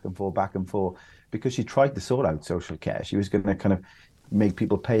forth, because she tried to sort out social care. She was going to kind of make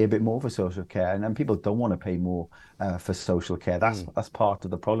people pay a bit more for social care, and people don't want to pay more for social care. That's part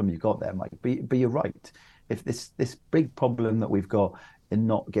of the problem you've got there, Mike. But you're right. If this big problem that we've got in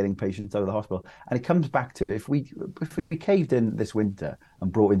not getting patients out of the hospital, and it comes back to if we caved in this winter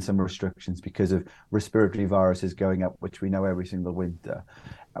and brought in some restrictions because of respiratory viruses going up, which we know every single winter,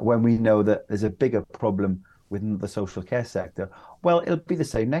 when we know that there's a bigger problem within the social care sector, well, it'll be the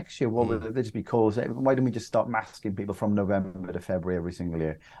same next year. What will they just be called? Why don't we just start masking people from November to February every single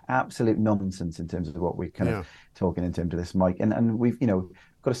year? Absolute nonsense in terms of what we're kind of talking in terms of this, Mike. And we've,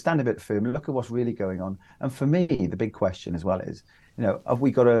 got to stand a bit firm, look at what's really going on. And for me, the big question as well is, have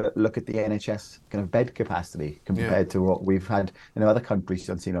we got to look at the NHS kind of bed capacity compared to what we've had in other countries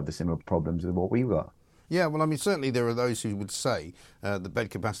don't seem to have the similar problems with what we've got? Yeah, well, I mean, certainly there are those who would say the bed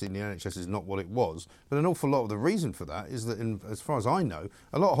capacity in the NHS is not what it was, but an awful lot of the reason for that is that, as far as I know,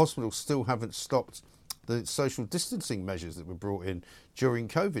 a lot of hospitals still haven't stopped the social distancing measures that were brought in during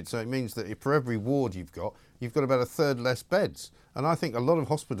COVID. So it means that if for every ward you've got about a third less beds. And I think a lot of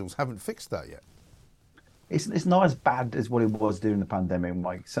hospitals haven't fixed that yet. It's not as bad as what it was during the pandemic,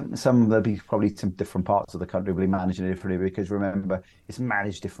 Mike. There'll be probably some different parts of the country will be managing it differently, because remember, it's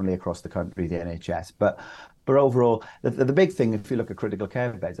managed differently across the country, the NHS. But overall, the big thing, if you look at critical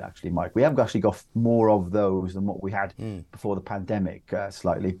care beds, actually, Mike, we have actually got more of those than what we had before the pandemic,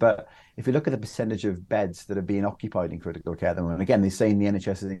 slightly. But if you look at the percentage of beds that are being occupied in critical care, and again, they're saying the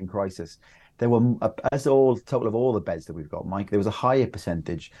NHS is in crisis, there were, as total of all the beds that we've got, Mike, there was a higher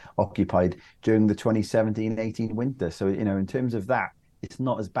percentage occupied during the 2017-18 winter. So, in terms of that, it's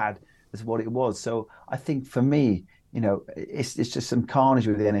not as bad as what it was. So I think for me, it's just some carnage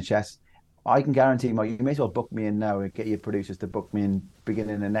with the NHS. I can guarantee, Mike, you may as well book me in now and get your producers to book me in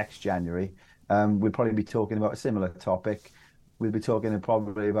beginning of next January. We'll probably be talking about a similar topic. We'll be talking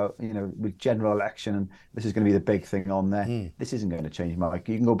probably about, with general election, and this is going to be the big thing on there. This isn't going to change, Mike.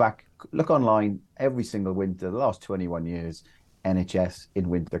 You can go back, look online every single winter, the last 21 years, NHS in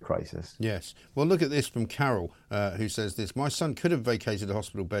winter crisis. Yes. Well, look at this from Carol, who says this. My son could have vacated a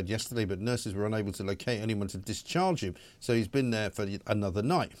hospital bed yesterday, but nurses were unable to locate anyone to discharge him. So he's been there for another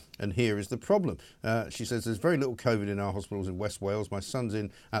night. And here is the problem. She says there's very little COVID in our hospitals in West Wales. My son's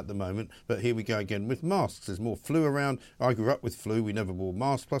in at the moment. But here we go again with masks. There's more flu around. I grew up with flu. We never wore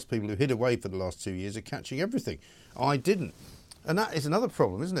masks. Plus, people who hid away for the last 2 years are catching everything. I didn't. And that is another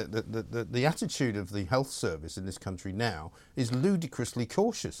problem, isn't it? The attitude of the health service in this country now is ludicrously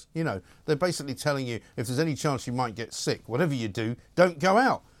cautious. They're basically telling you, if there's any chance you might get sick, whatever you do, don't go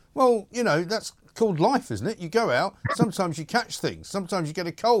out. Well, that's called life, isn't it? You go out, sometimes you catch things, sometimes you get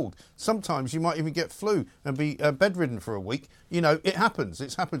a cold, sometimes you might even get flu and be bedridden for a week. It happens.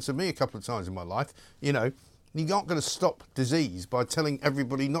 It's happened to me a couple of times in my life. You're not going to stop disease by telling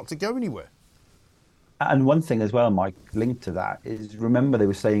everybody not to go anywhere. And one thing as well, Mike, linked to that is, remember they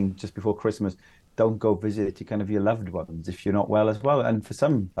were saying just before Christmas, don't go visit your loved ones if you're not well as well. And for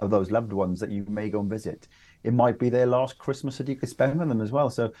some of those loved ones that you may go and visit, it might be their last Christmas that you could spend with them as well.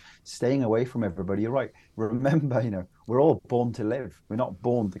 So staying away from everybody, you're right. Remember, we're all born to live. We're not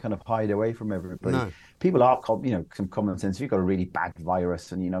born to kind of hide away from everybody. No. People are, some common sense. If you've got a really bad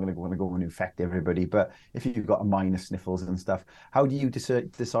virus and you're not going to want to go and infect everybody, but if you've got a minor sniffles and stuff, how do you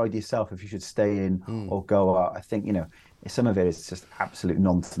decide yourself if you should stay in or go out? I think, some of it is just absolute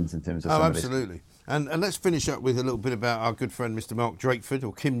nonsense in terms of some absolutely. of this. And let's finish up with a little bit about our good friend, Mr. Mark Drakeford,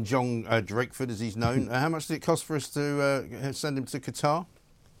 or Kim Jong Drakeford, as he's known. How much did it cost for us to send him to Qatar?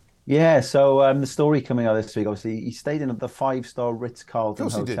 Yeah, so the story coming out this week, obviously, he stayed in the 5-star Ritz-Carlton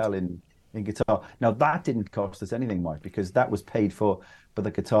hotel in Qatar. Now, that didn't cost us anything, Mike, because that was paid for by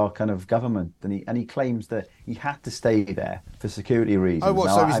the Qatar kind of government. And he claims that he had to stay there for security reasons. Oh, what?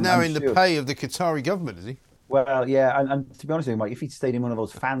 Now, so he's now in the pay of the Qatari government, is he? Well, yeah, and to be honest with you, Mike, if he'd stayed in one of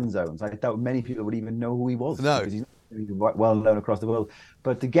those fan zones, I doubt many people would even know who he was. No. Because he's not well known across the world.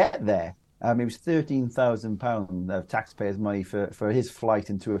 But to get there, it was £13,000 of taxpayers' money for his flight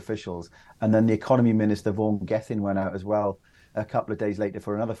and 2 officials. And then the economy minister, Vaughan Gething, went out as well a couple of days later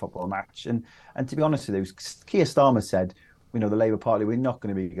for another football match. And to be honest with you, Keir Starmer said, the Labour Party, we're not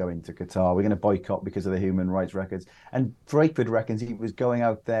going to be going to Qatar. We're going to boycott because of the human rights records. And Drakeford reckons he was going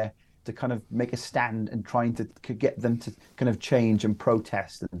out there to kind of make a stand and trying to get them to kind of change and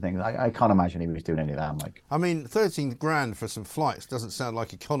protest and things. I can't imagine he was doing any of that, Mike. I mean, 13 grand for some flights doesn't sound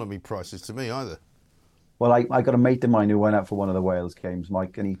like economy prices to me either. Well, I got a mate of mine who went out for one of the Wales games,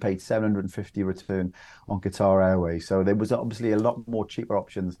 Mike, and he paid $750 return on Qatar Airways. So there was obviously a lot more cheaper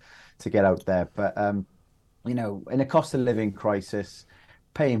options to get out there. But, in a cost of living crisis,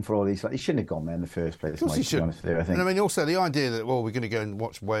 paying for all these, he shouldn't have gone there in the first place. Of course he should. I think. And I mean, also the idea that we're going to go and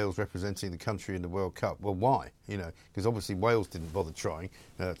watch Wales representing the country in the World Cup. Well, why? Because obviously Wales didn't bother trying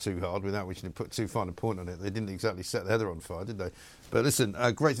too hard without wishing to put too fine a point on it. They didn't exactly set the heather on fire, did they? But listen,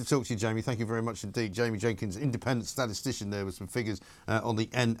 great to talk to you, Jamie. Thank you very much indeed. Jamie Jenkins, independent statistician there with some figures on the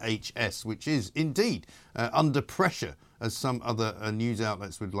NHS, which is indeed under pressure, as some other news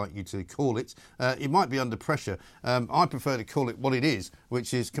outlets would like you to call it. It might be under pressure. I prefer to call it what it is,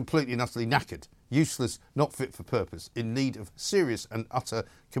 which is completely and utterly knackered, useless, not fit for purpose, in need of serious and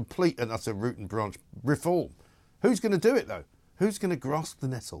complete and utter root and branch reform. Who's going to do it, though? Who's going to grasp the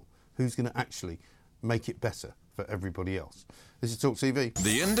nettle? Who's going to actually make it better for for everybody else. This is Talk TV.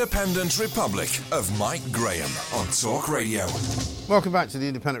 The Independent Republic of Mike Graham on Talk Radio. Welcome back to the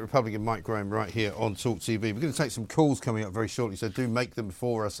Independent Republic of Mike Graham right here on Talk TV. We're going to take some calls coming up very shortly, so do make them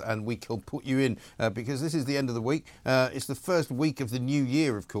for us and we can put you in because this is the end of the week. It's the first week of the new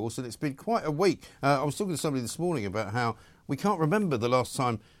year, of course, and it's been quite a week. I was talking to somebody this morning about how we can't remember the last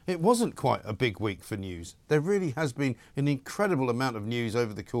time it wasn't quite a big week for news. There really has been an incredible amount of news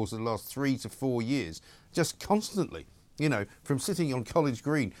over the course of the last 3 to 4 years, just constantly. You know, from sitting on College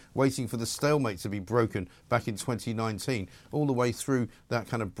Green waiting for the stalemate to be broken back in 2019, all the way through that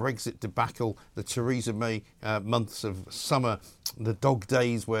kind of Brexit debacle, the Theresa May months of summer, the dog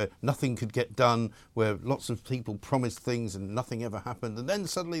days where nothing could get done, where lots of people promised things and nothing ever happened. And then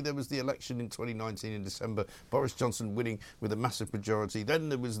suddenly there was the election in 2019 in December, Boris Johnson winning with a massive majority. Then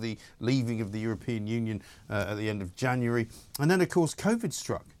there was the leaving of the European Union at the end of January. And then, of course, COVID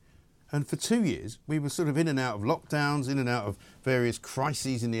struck. And for 2 years, we were sort of in and out of lockdowns, in and out of various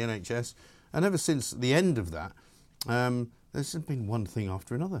crises in the NHS. And ever since the end of that, there's been one thing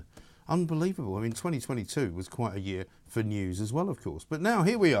after another. Unbelievable. I mean, 2022 was quite a year for news as well, of course. But now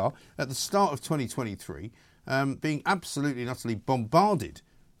here we are at the start of 2023, being absolutely and utterly bombarded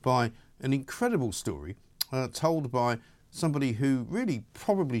by an incredible story told by somebody who really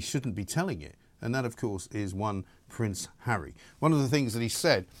probably shouldn't be telling it. And that, of course, is one Prince Harry. One of the things that he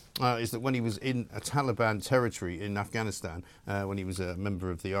said is that when he was in a Taliban territory in Afghanistan, when he was a member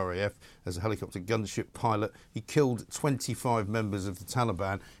of the RAF as a helicopter gunship pilot, he killed 25 members of the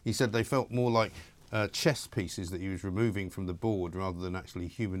Taliban. He said they felt more like chess pieces that he was removing from the board rather than actually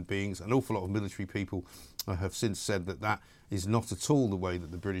human beings. An awful lot of military people have since said that that is not at all the way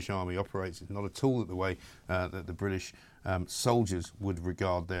that the British Army operates. It's not at all the way that the British soldiers would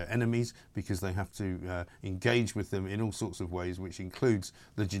regard their enemies, because they have to engage with them in all sorts of ways, which includes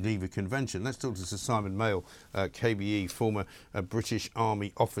the Geneva Convention. Let's talk to Sir Simon Mail, KBE, former British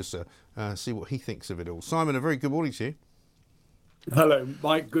Army officer, see what he thinks of it all. Simon, a very good morning to you. Hello,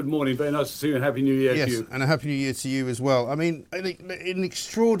 Mike. Good morning. Very nice to see you, and Happy New Year to you. Yes, and a Happy New Year to you as well. I mean, an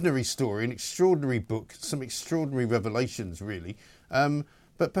extraordinary story, an extraordinary book, some extraordinary revelations, really.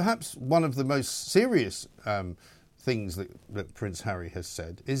 But perhaps one of the most serious things that Prince Harry has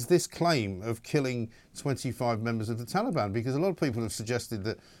said is this claim of killing 25 members of the Taliban, because a lot of people have suggested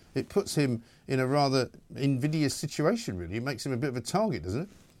that it puts him in a rather invidious situation, really. It makes him a bit of a target, doesn't it?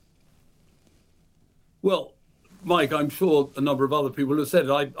 Well, Mike, I'm sure a number of other people have said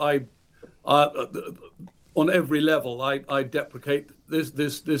it. I on every level, I deprecate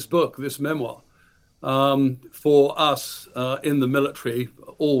this book, this memoir. For us in the military,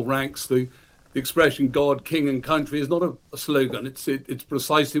 all ranks, the expression "God, King, and Country" is not a slogan. It's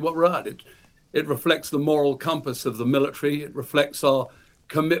precisely what we're at. It reflects the moral compass of the military. It reflects our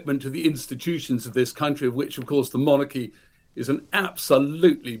commitment to the institutions of this country, of which, of course, the monarchy is an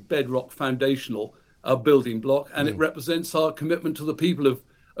absolutely bedrock, foundational building block, and it represents our commitment to the people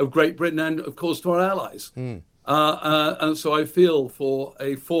of Great Britain and, of course, to our allies. And so I feel for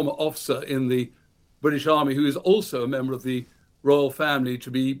a former officer in the British Army who is also a member of the royal family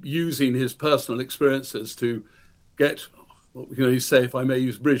to be using his personal experiences to get, you say, if I may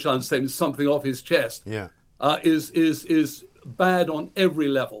use British understatement, something off his chest. Is bad on every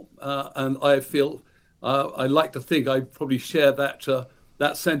level. And I feel, I like to think I probably share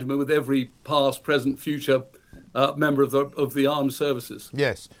that sentiment with every past, present, future member of the armed services.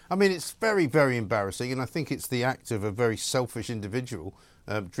 Yes. I mean, it's very, very embarrassing, and I think it's the act of a very selfish individual,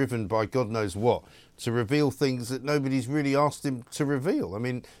 driven by God knows what, to reveal things that nobody's really asked him to reveal. I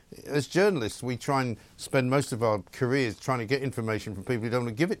mean, as journalists, we try and spend most of our careers trying to get information from people who don't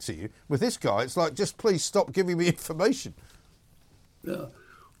want to give it to you. With this guy, it's like, just please stop giving me information. Yeah.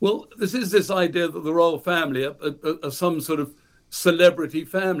 Well, this idea that the royal family are some sort of celebrity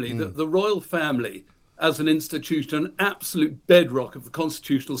family. The royal family as an institution, an absolute bedrock of the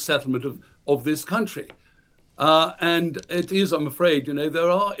constitutional settlement of this country. And it is, I'm afraid, there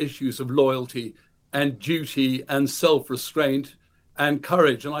are issues of loyalty and duty and self-restraint and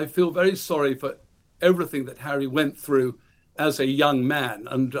courage. And I feel very sorry for everything that Harry went through as a young man.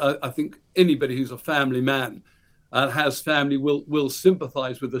 And I think anybody who's a family man and has family will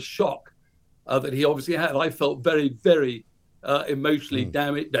sympathise with the shock that he obviously had. I felt very, very emotionally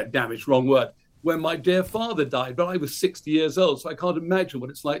damaged, wrong word, when my dear father died. But I was 60 years old, so I can't imagine what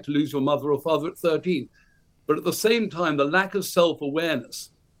it's like to lose your mother or father at 13. But at the same time, the lack of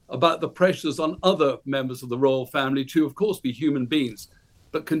self-awareness about the pressures on other members of the royal family to, of course, be human beings,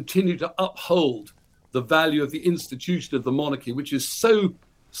 but continue to uphold the value of the institution of the monarchy, which is so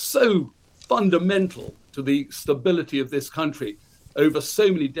fundamental to the stability of this country over so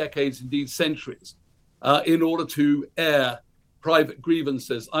many decades, indeed centuries. in order to air private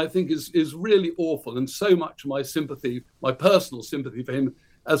grievances, I think is really awful. And so much of my sympathy, my personal sympathy for him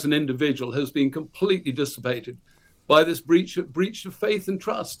as an individual, has been completely dissipated by this breach of faith and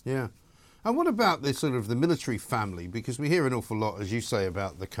trust. Yeah. And what about this sort of the military family? Because we hear an awful lot, as you say,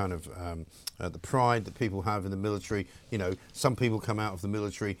 about the kind of the pride that people have in the military. You know, some people come out of the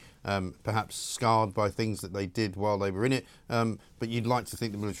military perhaps scarred by things that they did while they were in it. But you'd like to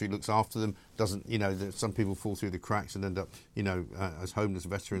think the military looks after them. Doesn't, you know, some people fall through the cracks and end up, you know, as homeless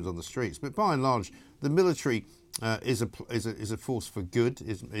veterans on the streets. But by and large, the military is a force for good,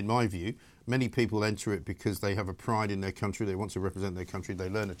 in my view. Many people enter it because they have a pride in their country. They want to represent their country. They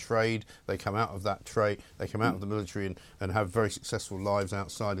learn a trade. They come out of that trade. They come out of the military and have very successful lives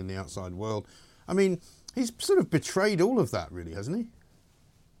outside in the outside world. I mean, he's sort of betrayed all of that, really, hasn't he?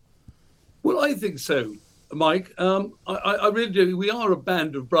 Well, I think so, Mike. I really do. We are a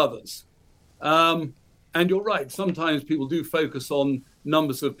band of brothers. And you're right. Sometimes people do focus on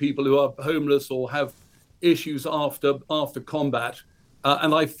numbers of people who are homeless or have issues after combat.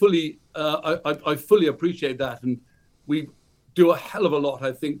 And I fully appreciate that, and we do a hell of a lot,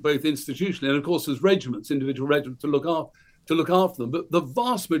 I think, both institutionally and, of course, as regiments, individual regiments, to look after them. But the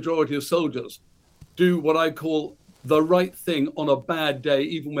vast majority of soldiers do what I call the right thing on a bad day,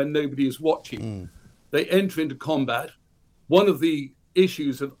 even when nobody is watching. They enter into combat. One of the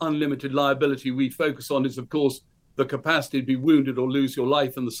issues of unlimited liability we focus on is, of course, the capacity to be wounded or lose your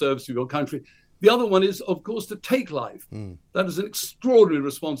life in the service of your country. The other one is, of course, to take life. That is an extraordinary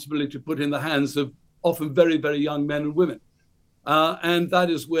responsibility to put in the hands of often very, very young men and women. And that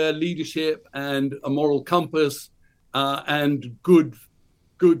is where leadership and a moral compass and good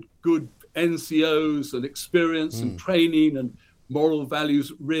NCOs and experience and training and moral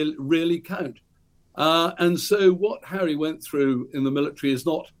values really count. And so what Harry went through in the military is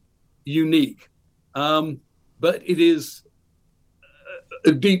not unique, but it is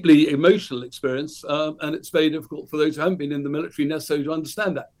a deeply emotional experience, and it's very difficult for those who haven't been in the military necessarily to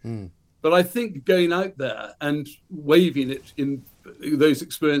understand that. But I think going out there and waving it in those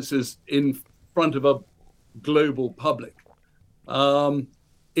experiences in front of a global public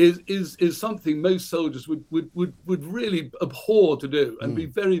is something most soldiers would really abhor to do and be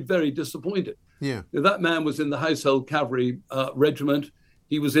very, very disappointed. Yeah, that man was in the Household Cavalry Regiment.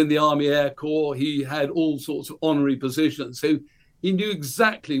 He was in the Army Air Corps. He had all sorts of honorary positions. So he knew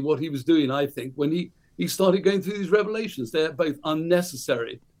exactly what he was doing, I think, when he started going through these revelations. They're both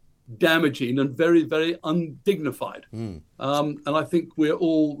unnecessary, damaging, and very, very undignified. And I think we're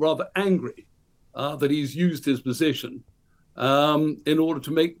all rather angry that he's used his position in order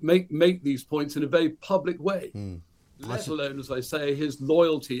to make these points in a very public way, let alone, as I say, his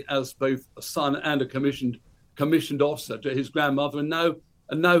loyalty as both a son and a commissioned officer to his grandmother, and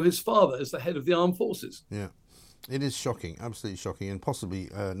now his father as the head of the armed forces. Yeah. It is shocking, absolutely shocking, and possibly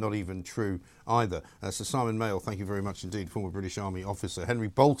not even true either. Sir Simon Mail, thank you very much indeed, former British Army officer. Henry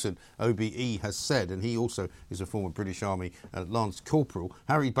Bolton, OBE, has said, and he also is a former British Army Lance Corporal,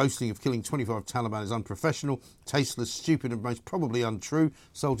 Harry boasting of killing 25 Taliban is unprofessional, tasteless, stupid, and most probably untrue.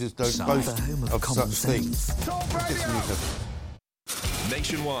 Soldiers don't boast of such things.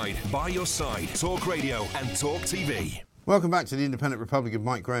 Nationwide, by your side, Talk Radio and Talk TV. Welcome back to the Independent Republic of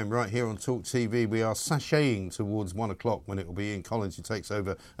Mike Graham right here on Talk TV. We are sashaying towards 1 o'clock when it will be Ian Collins who takes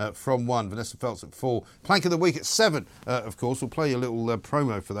over from 1. Vanessa Feltz at 4. Plank of the Week at 7, of course. We'll play a little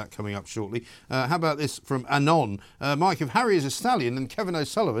promo for that coming up shortly. How about this from Anon? Mike, if Harry is a stallion, then Kevin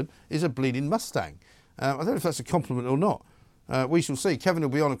O'Sullivan is a bleeding Mustang. I don't know if that's a compliment or not. We shall see. Kevin will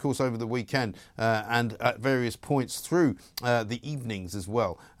be on, of course, over the weekend and at various points through the evenings as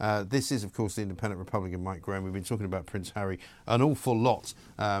well. This is, of course, the Independent Republic of Mike Graham. We've been talking about Prince Harry an awful lot,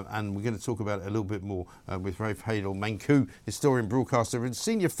 and we're going to talk about it a little bit more with Rafe Hadel, Manku, historian, broadcaster, and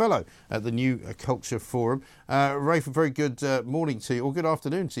senior fellow at the New Culture Forum. Rafe, a very good morning to you, or good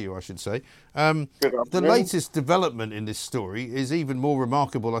afternoon to you, I should say. The latest development in this story is even more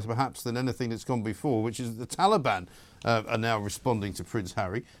remarkable, perhaps, than anything that's gone before, which is the Taliban are now responding to Prince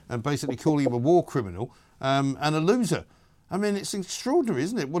Harry and basically calling him a war criminal and a loser. I mean, it's extraordinary,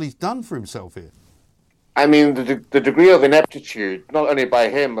 isn't it, what he's done for himself here? I mean, the degree of ineptitude, not only by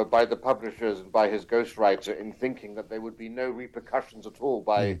him, but by the publishers and by his ghostwriter, in thinking that there would be no repercussions at all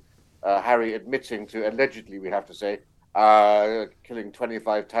by Harry admitting to, allegedly, we have to say, killing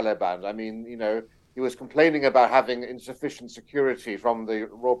 25 Taliban. I mean, you know, he was complaining about having insufficient security from the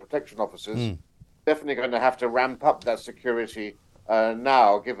Royal Protection Officers. Definitely going to have to ramp up that security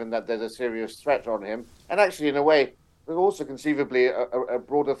now, given that there's a serious threat on him. And actually, in a way, there's also conceivably a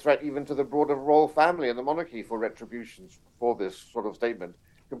broader threat even to the broader royal family and the monarchy for retributions for this sort of statement.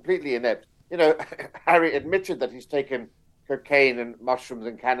 Completely inept. Harry admitted that he's taken cocaine and mushrooms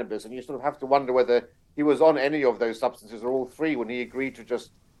and cannabis, and you sort of have to wonder whether he was on any of those substances or all three when he agreed to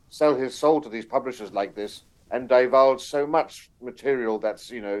just sell his soul to these publishers like this and divulge so much material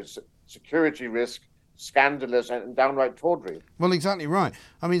that's, security risk, scandalous and downright tawdry. Well, exactly right.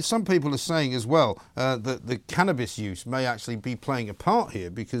 I mean, some people are saying as well that the cannabis use may actually be playing a part here,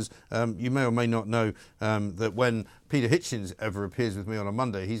 because you may or may not know that when Peter Hitchens ever appears with me on a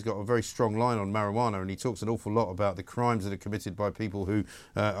Monday, he's got a very strong line on marijuana, and he talks an awful lot about the crimes that are committed by people who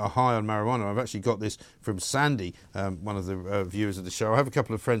are high on marijuana. I've actually got this from Sandy, one of the viewers of the show. I have a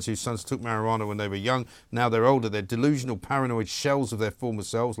couple of friends whose sons took marijuana when they were young. Now they're older. They're delusional, paranoid shells of their former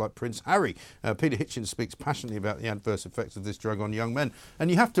selves, like Prince Harry. Peter Hitchens speaks passionately about the adverse effects of this drug on young men. And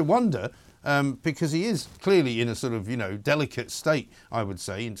you have to wonder, because he is clearly in a sort of, delicate state, I would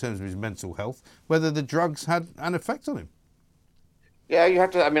say, in terms of his mental health, whether the drugs had an effect on him. Yeah, you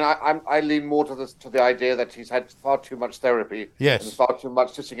have to. I mean, I lean more to the idea that he's had far too much therapy. Yes. And far too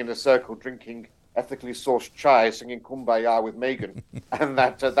much sitting in a circle drinking ethically sourced chai, singing Kumbaya with Meghan, and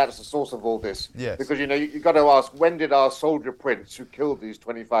that's the source of all this. Yes. Because you got to ask, when did our soldier prince who killed these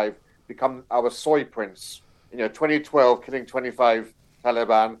 25 become our soy prince? 2012 killing 25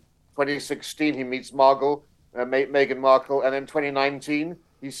 Taliban. 2016 he meets Meghan Markle, and then 2019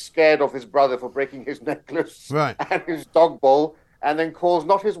 he's scared of his brother for breaking his necklace and his dog bowl, and then calls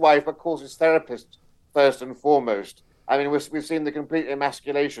not his wife but calls his therapist first and foremost. I mean, we've seen the complete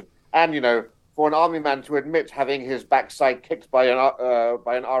emasculation, and for an army man to admit having his backside kicked by an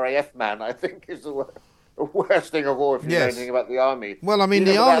RAF man, I think is the worst thing of all if you know anything about the army. Well, I mean,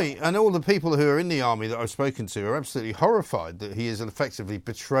 the army and all the people who are in the army that I've spoken to are absolutely horrified that he has effectively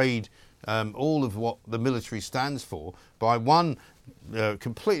betrayed all of what the military stands for by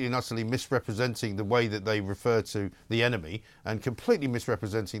completely and utterly misrepresenting the way that they refer to the enemy, and completely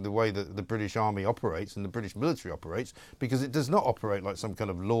misrepresenting the way that the British Army operates and the British military operates, because it does not operate like some kind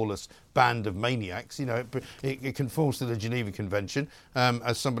of lawless band of maniacs. It conforms to the Geneva Convention.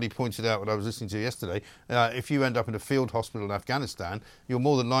 As somebody pointed out when I was listening to yesterday, if you end up in a field hospital in Afghanistan, you're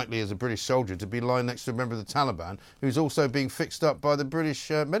more than likely as a British soldier to be lying next to a member of the Taliban who's also being fixed up by the British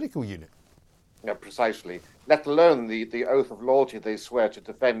medical unit. Yeah, precisely. Let alone the oath of loyalty they swear to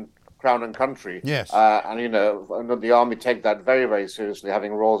defend crown and country. Yes. And the army take that very, very seriously,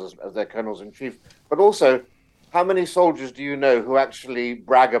 having royals as their colonels-in-chief. But also, how many soldiers do you know who actually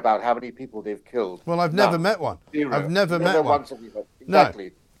brag about how many people they've killed? Well, I've never met one. Zero. I've never met one. Exactly.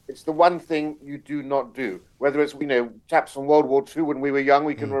 No. It's the one thing you do not do. Whether it's, chaps from World War II when we were young,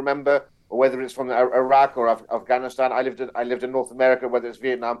 we can remember, or whether it's from Iraq or Afghanistan. I lived in North America, whether it's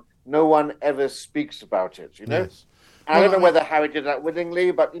Vietnam. No one ever speaks about it, Yes. And I don't know whether Harry did that willingly,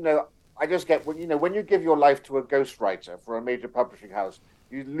 but, I just get, when you give your life to a ghostwriter for a major publishing house,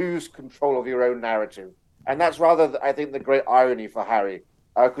 you lose control of your own narrative. And that's rather, I think, the great irony for Harry.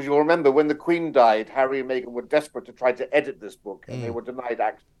 Because you'll remember when the Queen died, Harry and Meghan were desperate to try to edit this book, and they were denied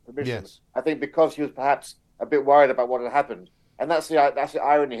permission. Yes. I think because he was perhaps a bit worried about what had happened. And that's the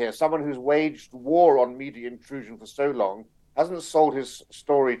irony here. Someone who's waged war on media intrusion for so long hasn't sold his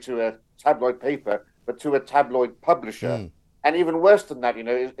story to a tabloid paper, but to a tabloid publisher. And even worse than that,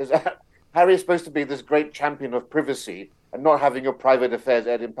 is Harry is supposed to be this great champion of privacy and not having your private affairs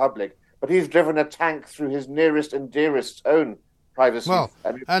aired in public, but he's driven a tank through his nearest and dearest's own privacy. Well,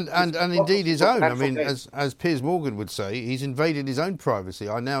 and indeed his own. I mean, as Piers Morgan would say, he's invaded his own privacy.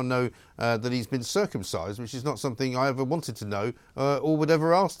 I now know that he's been circumcised, which is not something I ever wanted to know or would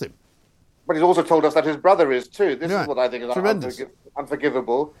ever asked him. But he's also told us that his brother is too. This is what I think is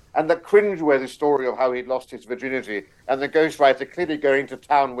unforgivable. And the cringeworthy story of how he'd lost his virginity, and the ghostwriter clearly going to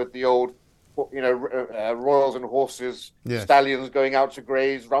town with the old, royals and horses, stallions going out to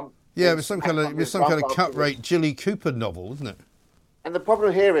graze. It was some kind of cut-rate Jilly Cooper novel, wasn't it? And the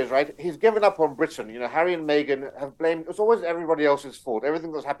problem here is, he's given up on Britain. Harry and Meghan have blamed. It's always everybody else's fault.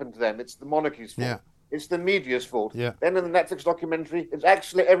 Everything that's happened to them, it's the monarchy's fault. Yeah. It's the media's fault. Yeah. Then in the Netflix documentary, it's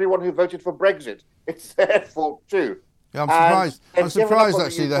actually everyone who voted for Brexit. It's their fault too. Yeah, I'm surprised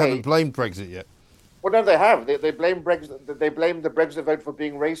actually they haven't blamed Brexit yet. Well, no, they have. They blame Brexit. They blame the Brexit vote for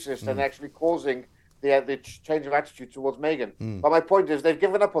being racist and actually causing the change of attitude towards Meghan. But my point is, they've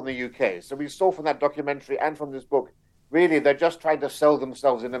given up on the UK. So we saw from that documentary and from this book, really, they're just trying to sell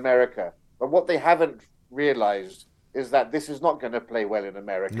themselves in America. But what they haven't realized is that this is not going to play well in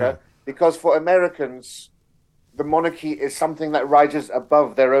America. Because for Americans, the monarchy is something that rises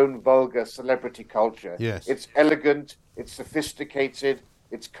above their own vulgar celebrity culture. Yes. It's elegant, it's sophisticated,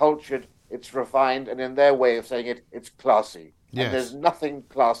 it's cultured, it's refined, and in their way of saying it, it's classy. Yes. And there's nothing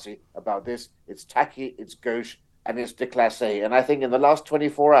classy about this. It's tacky, it's gauche, and it's déclassé. And I think in the last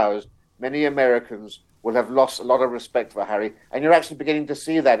 24 hours, many Americans will have lost a lot of respect for Harry. And you're actually beginning to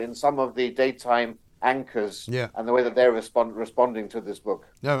see that in some of the daytime anchors and the way that they're responding to this book.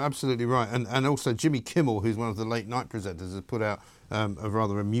 No, absolutely right. And also Jimmy Kimmel, who's one of the late night presenters, has put out a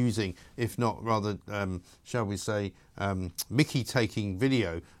rather amusing, if not rather, shall we say, Mickey-taking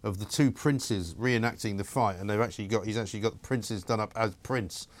video of the two princes reenacting the fight. And he's actually got the princes done up as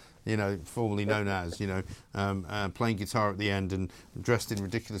Prince, formerly known as, playing guitar at the end and dressed in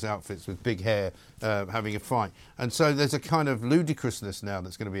ridiculous outfits with big hair, having a fight. And so there's a kind of ludicrousness now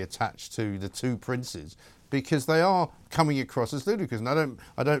that's going to be attached to the two princes, because they are coming across as ludicrous. And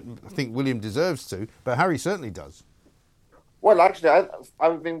I don't think William deserves to, but Harry certainly does. Well, actually,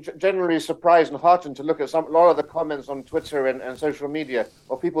 I've been generally surprised and heartened to look at a lot of the comments on Twitter and social media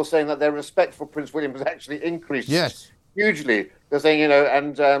of people saying that their respect for Prince William has actually increased. Yes. Hugely. They're saying,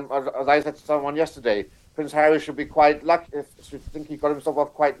 and as I said to someone yesterday, Prince Harry should be quite lucky. I think he got himself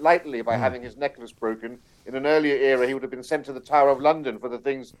off quite lightly by having his necklace broken. In an earlier era, he would have been sent to the Tower of London for the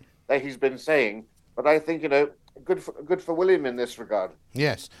things that he's been saying. But I think, good for William in this regard.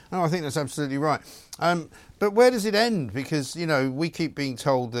 Yes, no, I think that's absolutely right. But where does it end? Because, we keep being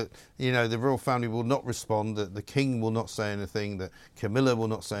told that, the royal family will not respond, that the King will not say anything, that Camilla will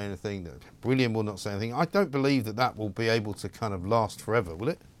not say anything, that William will not say anything. I don't believe that will be able to kind of last forever, will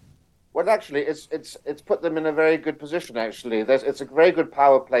it? Well, actually, it's put them in a very good position, actually. It's a very good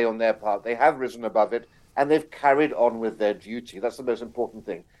power play on their part. They have risen above it, and they've carried on with their duty. That's the most important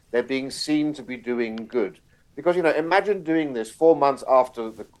thing. They're being seen to be doing good. Because, imagine doing this 4 months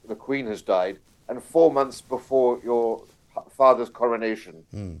after the Queen has died and 4 months before your father's coronation.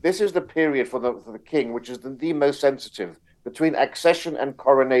 This is the period for the King, which is the most sensitive. Between accession and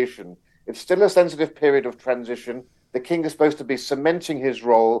coronation, it's still a sensitive period of transition. The King is supposed to be cementing his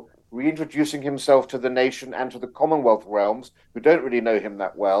role, reintroducing himself to the nation and to the Commonwealth realms, who don't really know him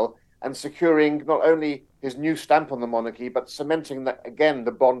that well, and securing not only his new stamp on the monarchy, but cementing,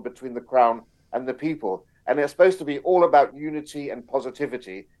 the bond between the crown and the people. And it's supposed to be all about unity and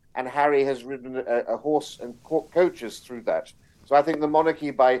positivity. And Harry has ridden a horse and coaches through that. So I think the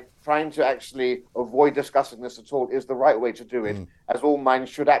monarchy, by trying to actually avoid discussing this at all, is the right way to do it, as all minds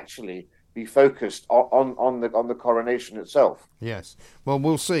should actually be focused on the coronation itself. Yes. Well,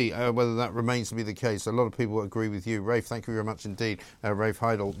 we'll see whether that remains to be the case. A lot of people agree with you. Rafe, thank you very much indeed. Rafe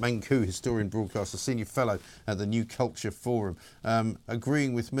Heidel, Menku, historian, broadcaster, senior fellow at the New Culture Forum,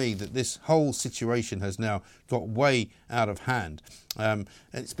 agreeing with me that this whole situation has now got way out of hand.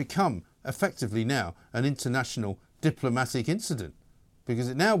 It's become, effectively now, an international diplomatic incident, because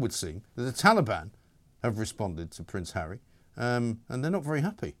it now would seem that the Taliban have responded to Prince Harry, and they're not very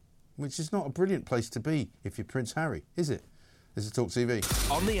happy, which is not a brilliant place to be if you're Prince Harry, is it? This is Talk TV.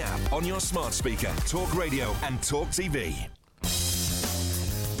 On the app, on your smart speaker, Talk Radio and Talk TV.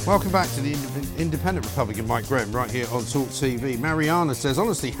 Welcome back to the Independent Republican, Mike Graham, right here on Talk TV. Mariana says,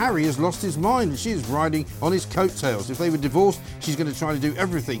 honestly, Harry has lost his mind and she is riding on his coattails. If they were divorced, she's going to try to do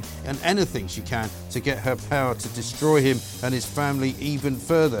everything and anything she can to get her power to destroy him and his family even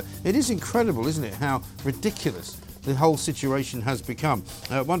further. It is incredible, isn't it, how ridiculous the whole situation has become.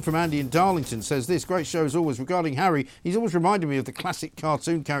 One from Andy in Darlington says this: great show as always. Regarding Harry, he's always reminded me of the classic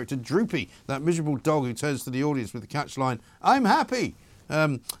cartoon character Droopy, that miserable dog who turns to the audience with the catchline, "I'm happy."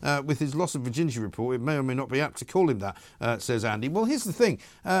 With his loss of virginity report, it may or may not be apt to call him that, says Andy. Well, here's the thing.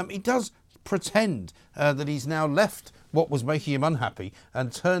 He does pretend that he's now left what was making him unhappy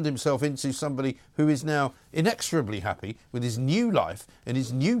and turned himself into somebody who is now inexorably happy with his new life and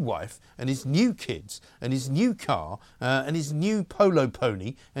his new wife and his new kids and his new car and his new polo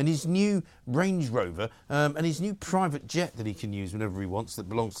pony and his new Range Rover and his new private jet that he can use whenever he wants that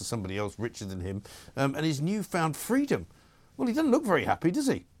belongs to somebody else richer than him, and his newfound freedom. Well, he doesn't look very happy, does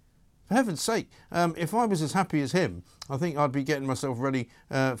he? For heaven's sake, if I was as happy as him, I think I'd be getting myself ready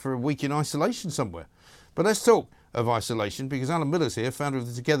for a week in isolation somewhere. But let's talk of isolation, because Alan Miller's here, founder of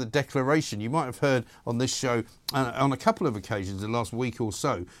the Together Declaration. You might have heard on this show on a couple of occasions in the last week or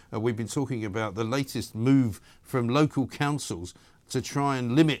so, we've been talking about the latest move from local councils to try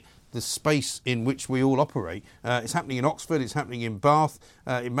and limit the space in which we all operate. It's happening in Oxford, it's happening in Bath,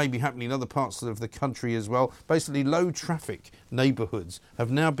 it may be happening in other parts of the country as well. Basically, low traffic neighbourhoods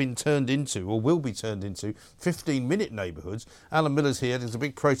have now been turned into, or will be turned into, 15-minute neighbourhoods. Alan Miller's here. There's a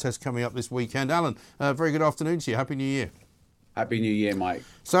big protest coming up this weekend. Alan, very good afternoon to you. Happy New Year. Happy New Year, Mike.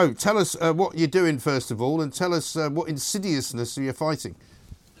 So tell us what you're doing first of all, and tell us what insidiousness you're fighting.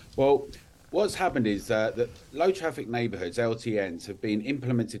 Well, what's happened is that low traffic neighbourhoods, LTNs, have been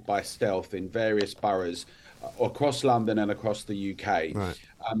implemented by stealth in various boroughs across London and across the UK. Right.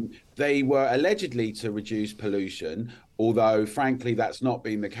 They were allegedly to reduce pollution Although, frankly, that's not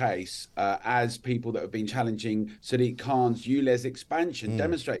been the case, as people that have been challenging Sadiq Khan's ULEZ expansion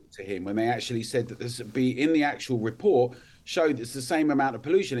demonstrated to him when they actually said that this would be in the actual report, showed it's the same amount of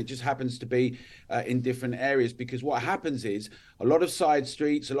pollution. It just happens to be in different areas, because what happens is a lot of side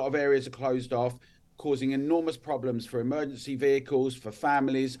streets, a lot of areas are closed off, causing enormous problems for emergency vehicles, for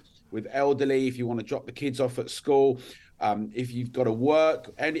families with elderly, if you want to drop the kids off at school, if you've got to work,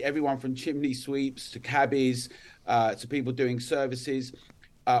 everyone from chimney sweeps to cabbies, to people doing services.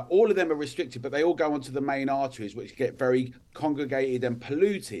 All of them are restricted, but they all go onto the main arteries, which get very congregated and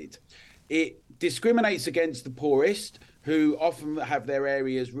polluted. It discriminates against the poorest, who often have their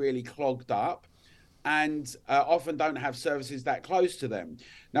areas really clogged up and often don't have services that close to them.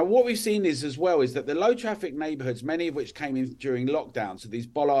 Now, what we've seen is that the low traffic neighbourhoods, many of which came in during lockdown, so these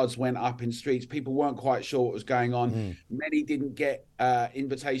bollards went up in streets, people weren't quite sure what was going on. Many didn't get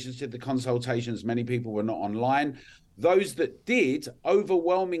invitations to the consultations. Many people were not online. Those that did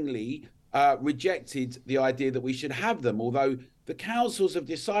overwhelmingly rejected the idea that we should have them, although the councils have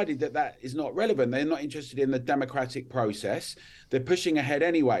decided that that is not relevant. They're not interested in the democratic process. They're pushing ahead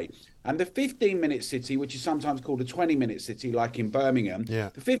anyway. And the 15-minute city, which is sometimes called a 20-minute city, like in Birmingham,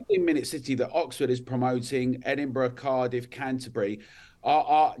 the 15-minute city that Oxford is promoting, Edinburgh, Cardiff, Canterbury,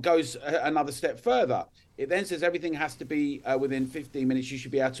 goes another step further. It then says everything has to be within 15 minutes. You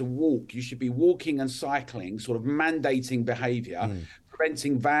should be able to walk. You should be walking and cycling, sort of mandating behaviour,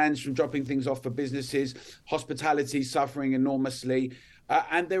 preventing vans from dropping things off for businesses, hospitality suffering enormously.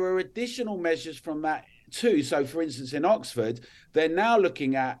 And there are additional measures from that too. So, for instance, in Oxford, they're now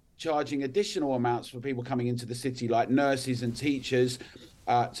looking at charging additional amounts for people coming into the city, like nurses and teachers,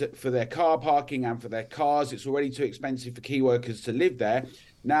 for their car parking and for their cars. It's already too expensive for key workers to live there.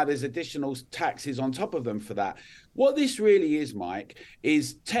 Now there's additional taxes on top of them for that. What this really is, Mike,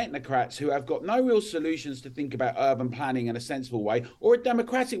 is technocrats who have got no real solutions to think about urban planning in a sensible way, or a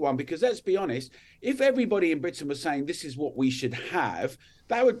democratic one, because let's be honest, if everybody in Britain was saying this is what we should have,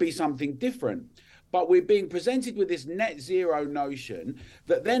 that would be something different. But we're being presented with this net zero notion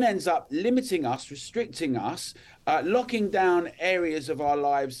that then ends up limiting us, restricting us, locking down areas of our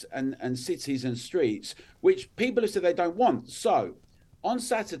lives and cities and streets, which people have said they don't want. So on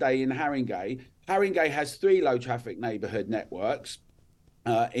Saturday in Haringey has 3 low traffic neighbourhood networks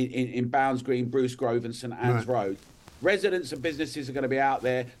in Bounds Green, Bruce Grove and St Anne's Road. Residents and businesses are going to be out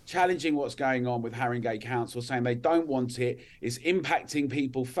there challenging what's going on with Haringey Council, saying they don't want it. It's impacting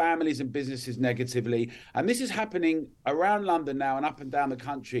people, families and businesses negatively. And this is happening around London now and up and down the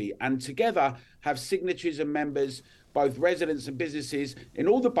country. And together have signatories and members, both residents and businesses in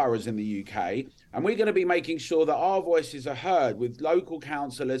all the boroughs in the UK. And we're going to be making sure that our voices are heard with local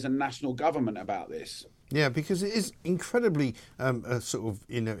councillors and national government about this. Yeah, because it is incredibly sort of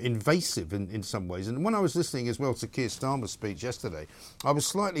invasive in some ways. And when I was listening as well to Keir Starmer's speech yesterday, I was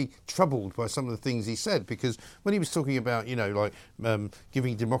slightly troubled by some of the things he said, because when he was talking about,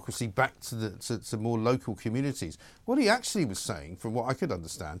 giving democracy back to more local communities, what he actually was saying, from what I could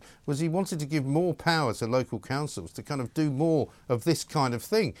understand, was he wanted to give more power to local councils to kind of do more of this kind of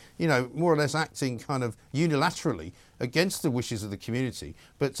thing, more or less acting kind of unilaterally against the wishes of the community,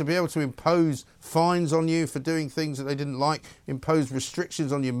 but to be able to impose fines on you for doing things that they didn't like, impose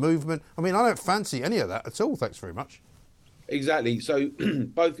restrictions on your movement. I mean, I don't fancy any of that at all, thanks very much. Exactly. So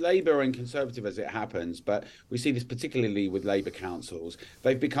both Labour and Conservative as it happens, but we see this particularly with Labour councils,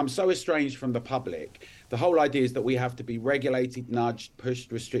 they've become so estranged from the public. The whole idea is that we have to be regulated, nudged,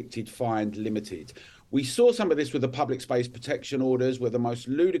 pushed, restricted, fined, limited. We saw some of this with the public space protection orders, where the most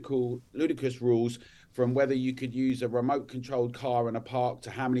ludicrous rules, from whether you could use a remote controlled car in a park to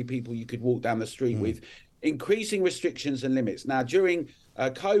how many people you could walk down the street with, increasing restrictions and limits. Now, during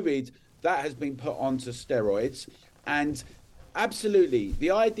COVID, that has been put onto steroids. And absolutely,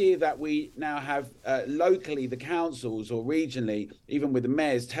 the idea that we now have locally the councils or regionally, even with the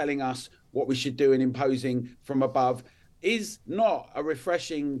mayors, telling us what we should do and imposing from above is not a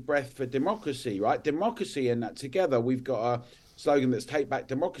refreshing breath for democracy, right? Democracy, and that together we've got a slogan that's Take Back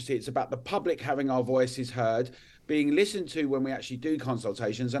Democracy. It's about the public having our voices heard, being listened to when we actually do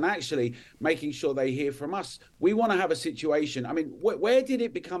consultations, and actually making sure they hear from us. We want to have a situation. I mean, where did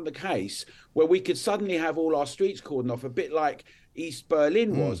it become the case where we could suddenly have all our streets cordoned off, a bit like East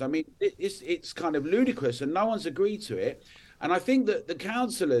Berlin was? I mean, it's kind of ludicrous, and no one's agreed to it. And I think that the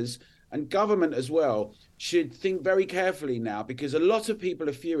councillors and government as well should think very carefully now, because a lot of people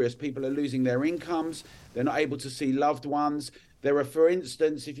are furious. People are losing their incomes. They're not able to see loved ones. There are, for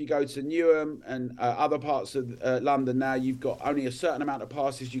instance, if you go to Newham and other parts of London now, you've got only a certain amount of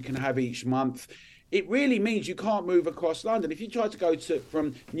passes you can have each month. it really means you can't move across London. If you try to go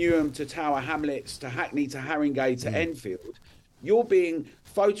from Newham to Tower Hamlets to Hackney to Haringey to Enfield, you're being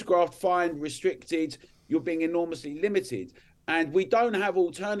photographed, fined, restricted. You're being enormously limited. And we don't have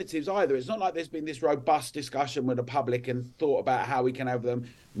alternatives either. It's not like there's been this robust discussion with the public and thought about how we can have them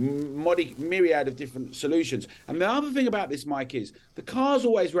myriad of different solutions. And the other thing about this, Mike, is the car's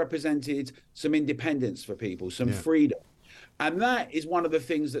always represented some independence for people, some freedom. And that is one of the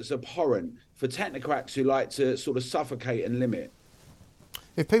things that's abhorrent for technocrats who like to sort of suffocate and limit.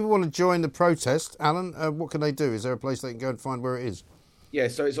 If people want to join the protest, Alan, what can they do? Is there a place they can go and find where it is? Yeah,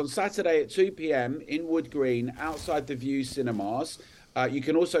 so it's on Saturday at 2 p.m. in Wood Green, outside the View Cinemas. You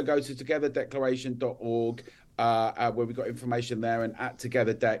can also go to togetherdeclaration.org, where we've got information there, and at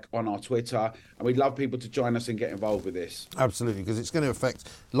TogetherDec on our Twitter. And we'd love people to join us and get involved with this. Absolutely, because it's going to affect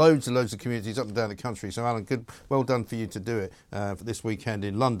loads and loads of communities up and down the country. So, Alan, well done for you to do it for this weekend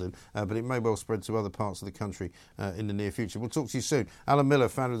in London, but it may well spread to other parts of the country in the near future. We'll talk to you soon. Alan Miller,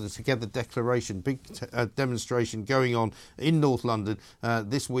 founder of the Together Declaration, big demonstration going on in North London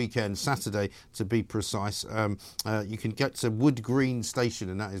this weekend, Saturday to be precise. You can get to Wood Green Station,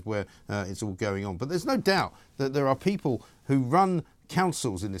 and that is where it's all going on. But there's no doubt that there are people who run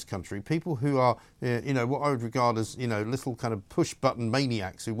councils in this country, people who are, what I would regard as, little kind of push-button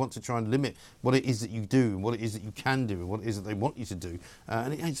maniacs who want to try and limit what it is that you do and what it is that you can do and what it is that they want you to do.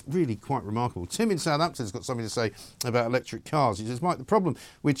 And it's really quite remarkable. Tim in Southampton has got something to say about electric cars. He says, Mike, the problem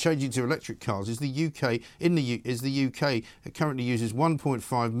with changing to electric cars is the UK currently uses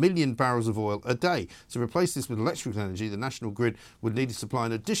 1.5 million barrels of oil a day. To replace this with electrical energy, the national grid would need to supply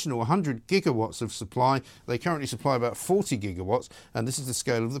an additional 100 gigawatts of supply. They currently supply about 40 gigawatts, and this is the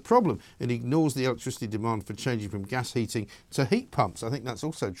scale of the problem. It ignores the electricity demand for changing from gas heating to heat pumps. I think that's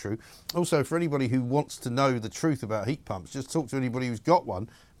also true. Also, for anybody who wants to know the truth about heat pumps, just talk to anybody who's got one,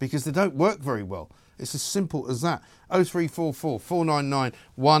 because they don't work very well. It's as simple as that. 0344 499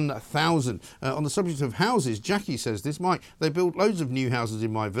 1000. On the subject of houses, Jackie says this, Mike, they build loads of new houses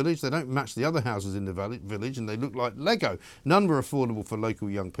in my village. They don't match the other houses in the village and they look like Lego. None were affordable for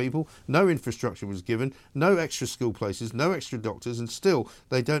local young people. No infrastructure was given. No extra school places. No extra doctors. And still,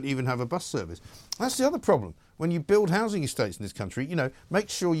 they don't even have a bus service. That's the other problem. When you build housing estates in this country, make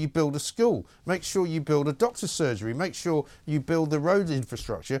sure you build a school, make sure you build a doctor's surgery, make sure you build the road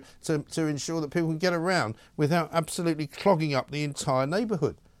infrastructure to ensure that people can get around without absolutely clogging up the entire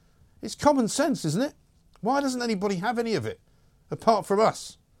neighbourhood. It's common sense, isn't it? Why doesn't anybody have any of it, apart from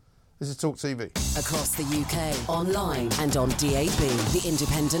us? This is Talk TV. Across the UK, online and on DAB, the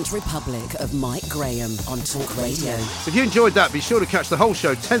Independent Republic of Mike Graham on Talk Radio. If you enjoyed that, be sure to catch the whole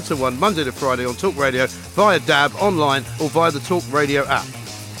show 10 to 1, Monday to Friday on Talk Radio, via DAB, online or via the Talk Radio app.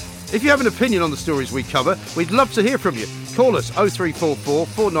 If you have an opinion on the stories we cover, we'd love to hear from you. Call us 0344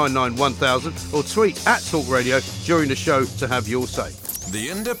 499 1000 or tweet at Talk Radio during the show to have your say.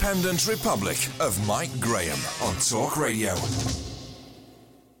 The Independent Republic of Mike Graham on Talk Radio.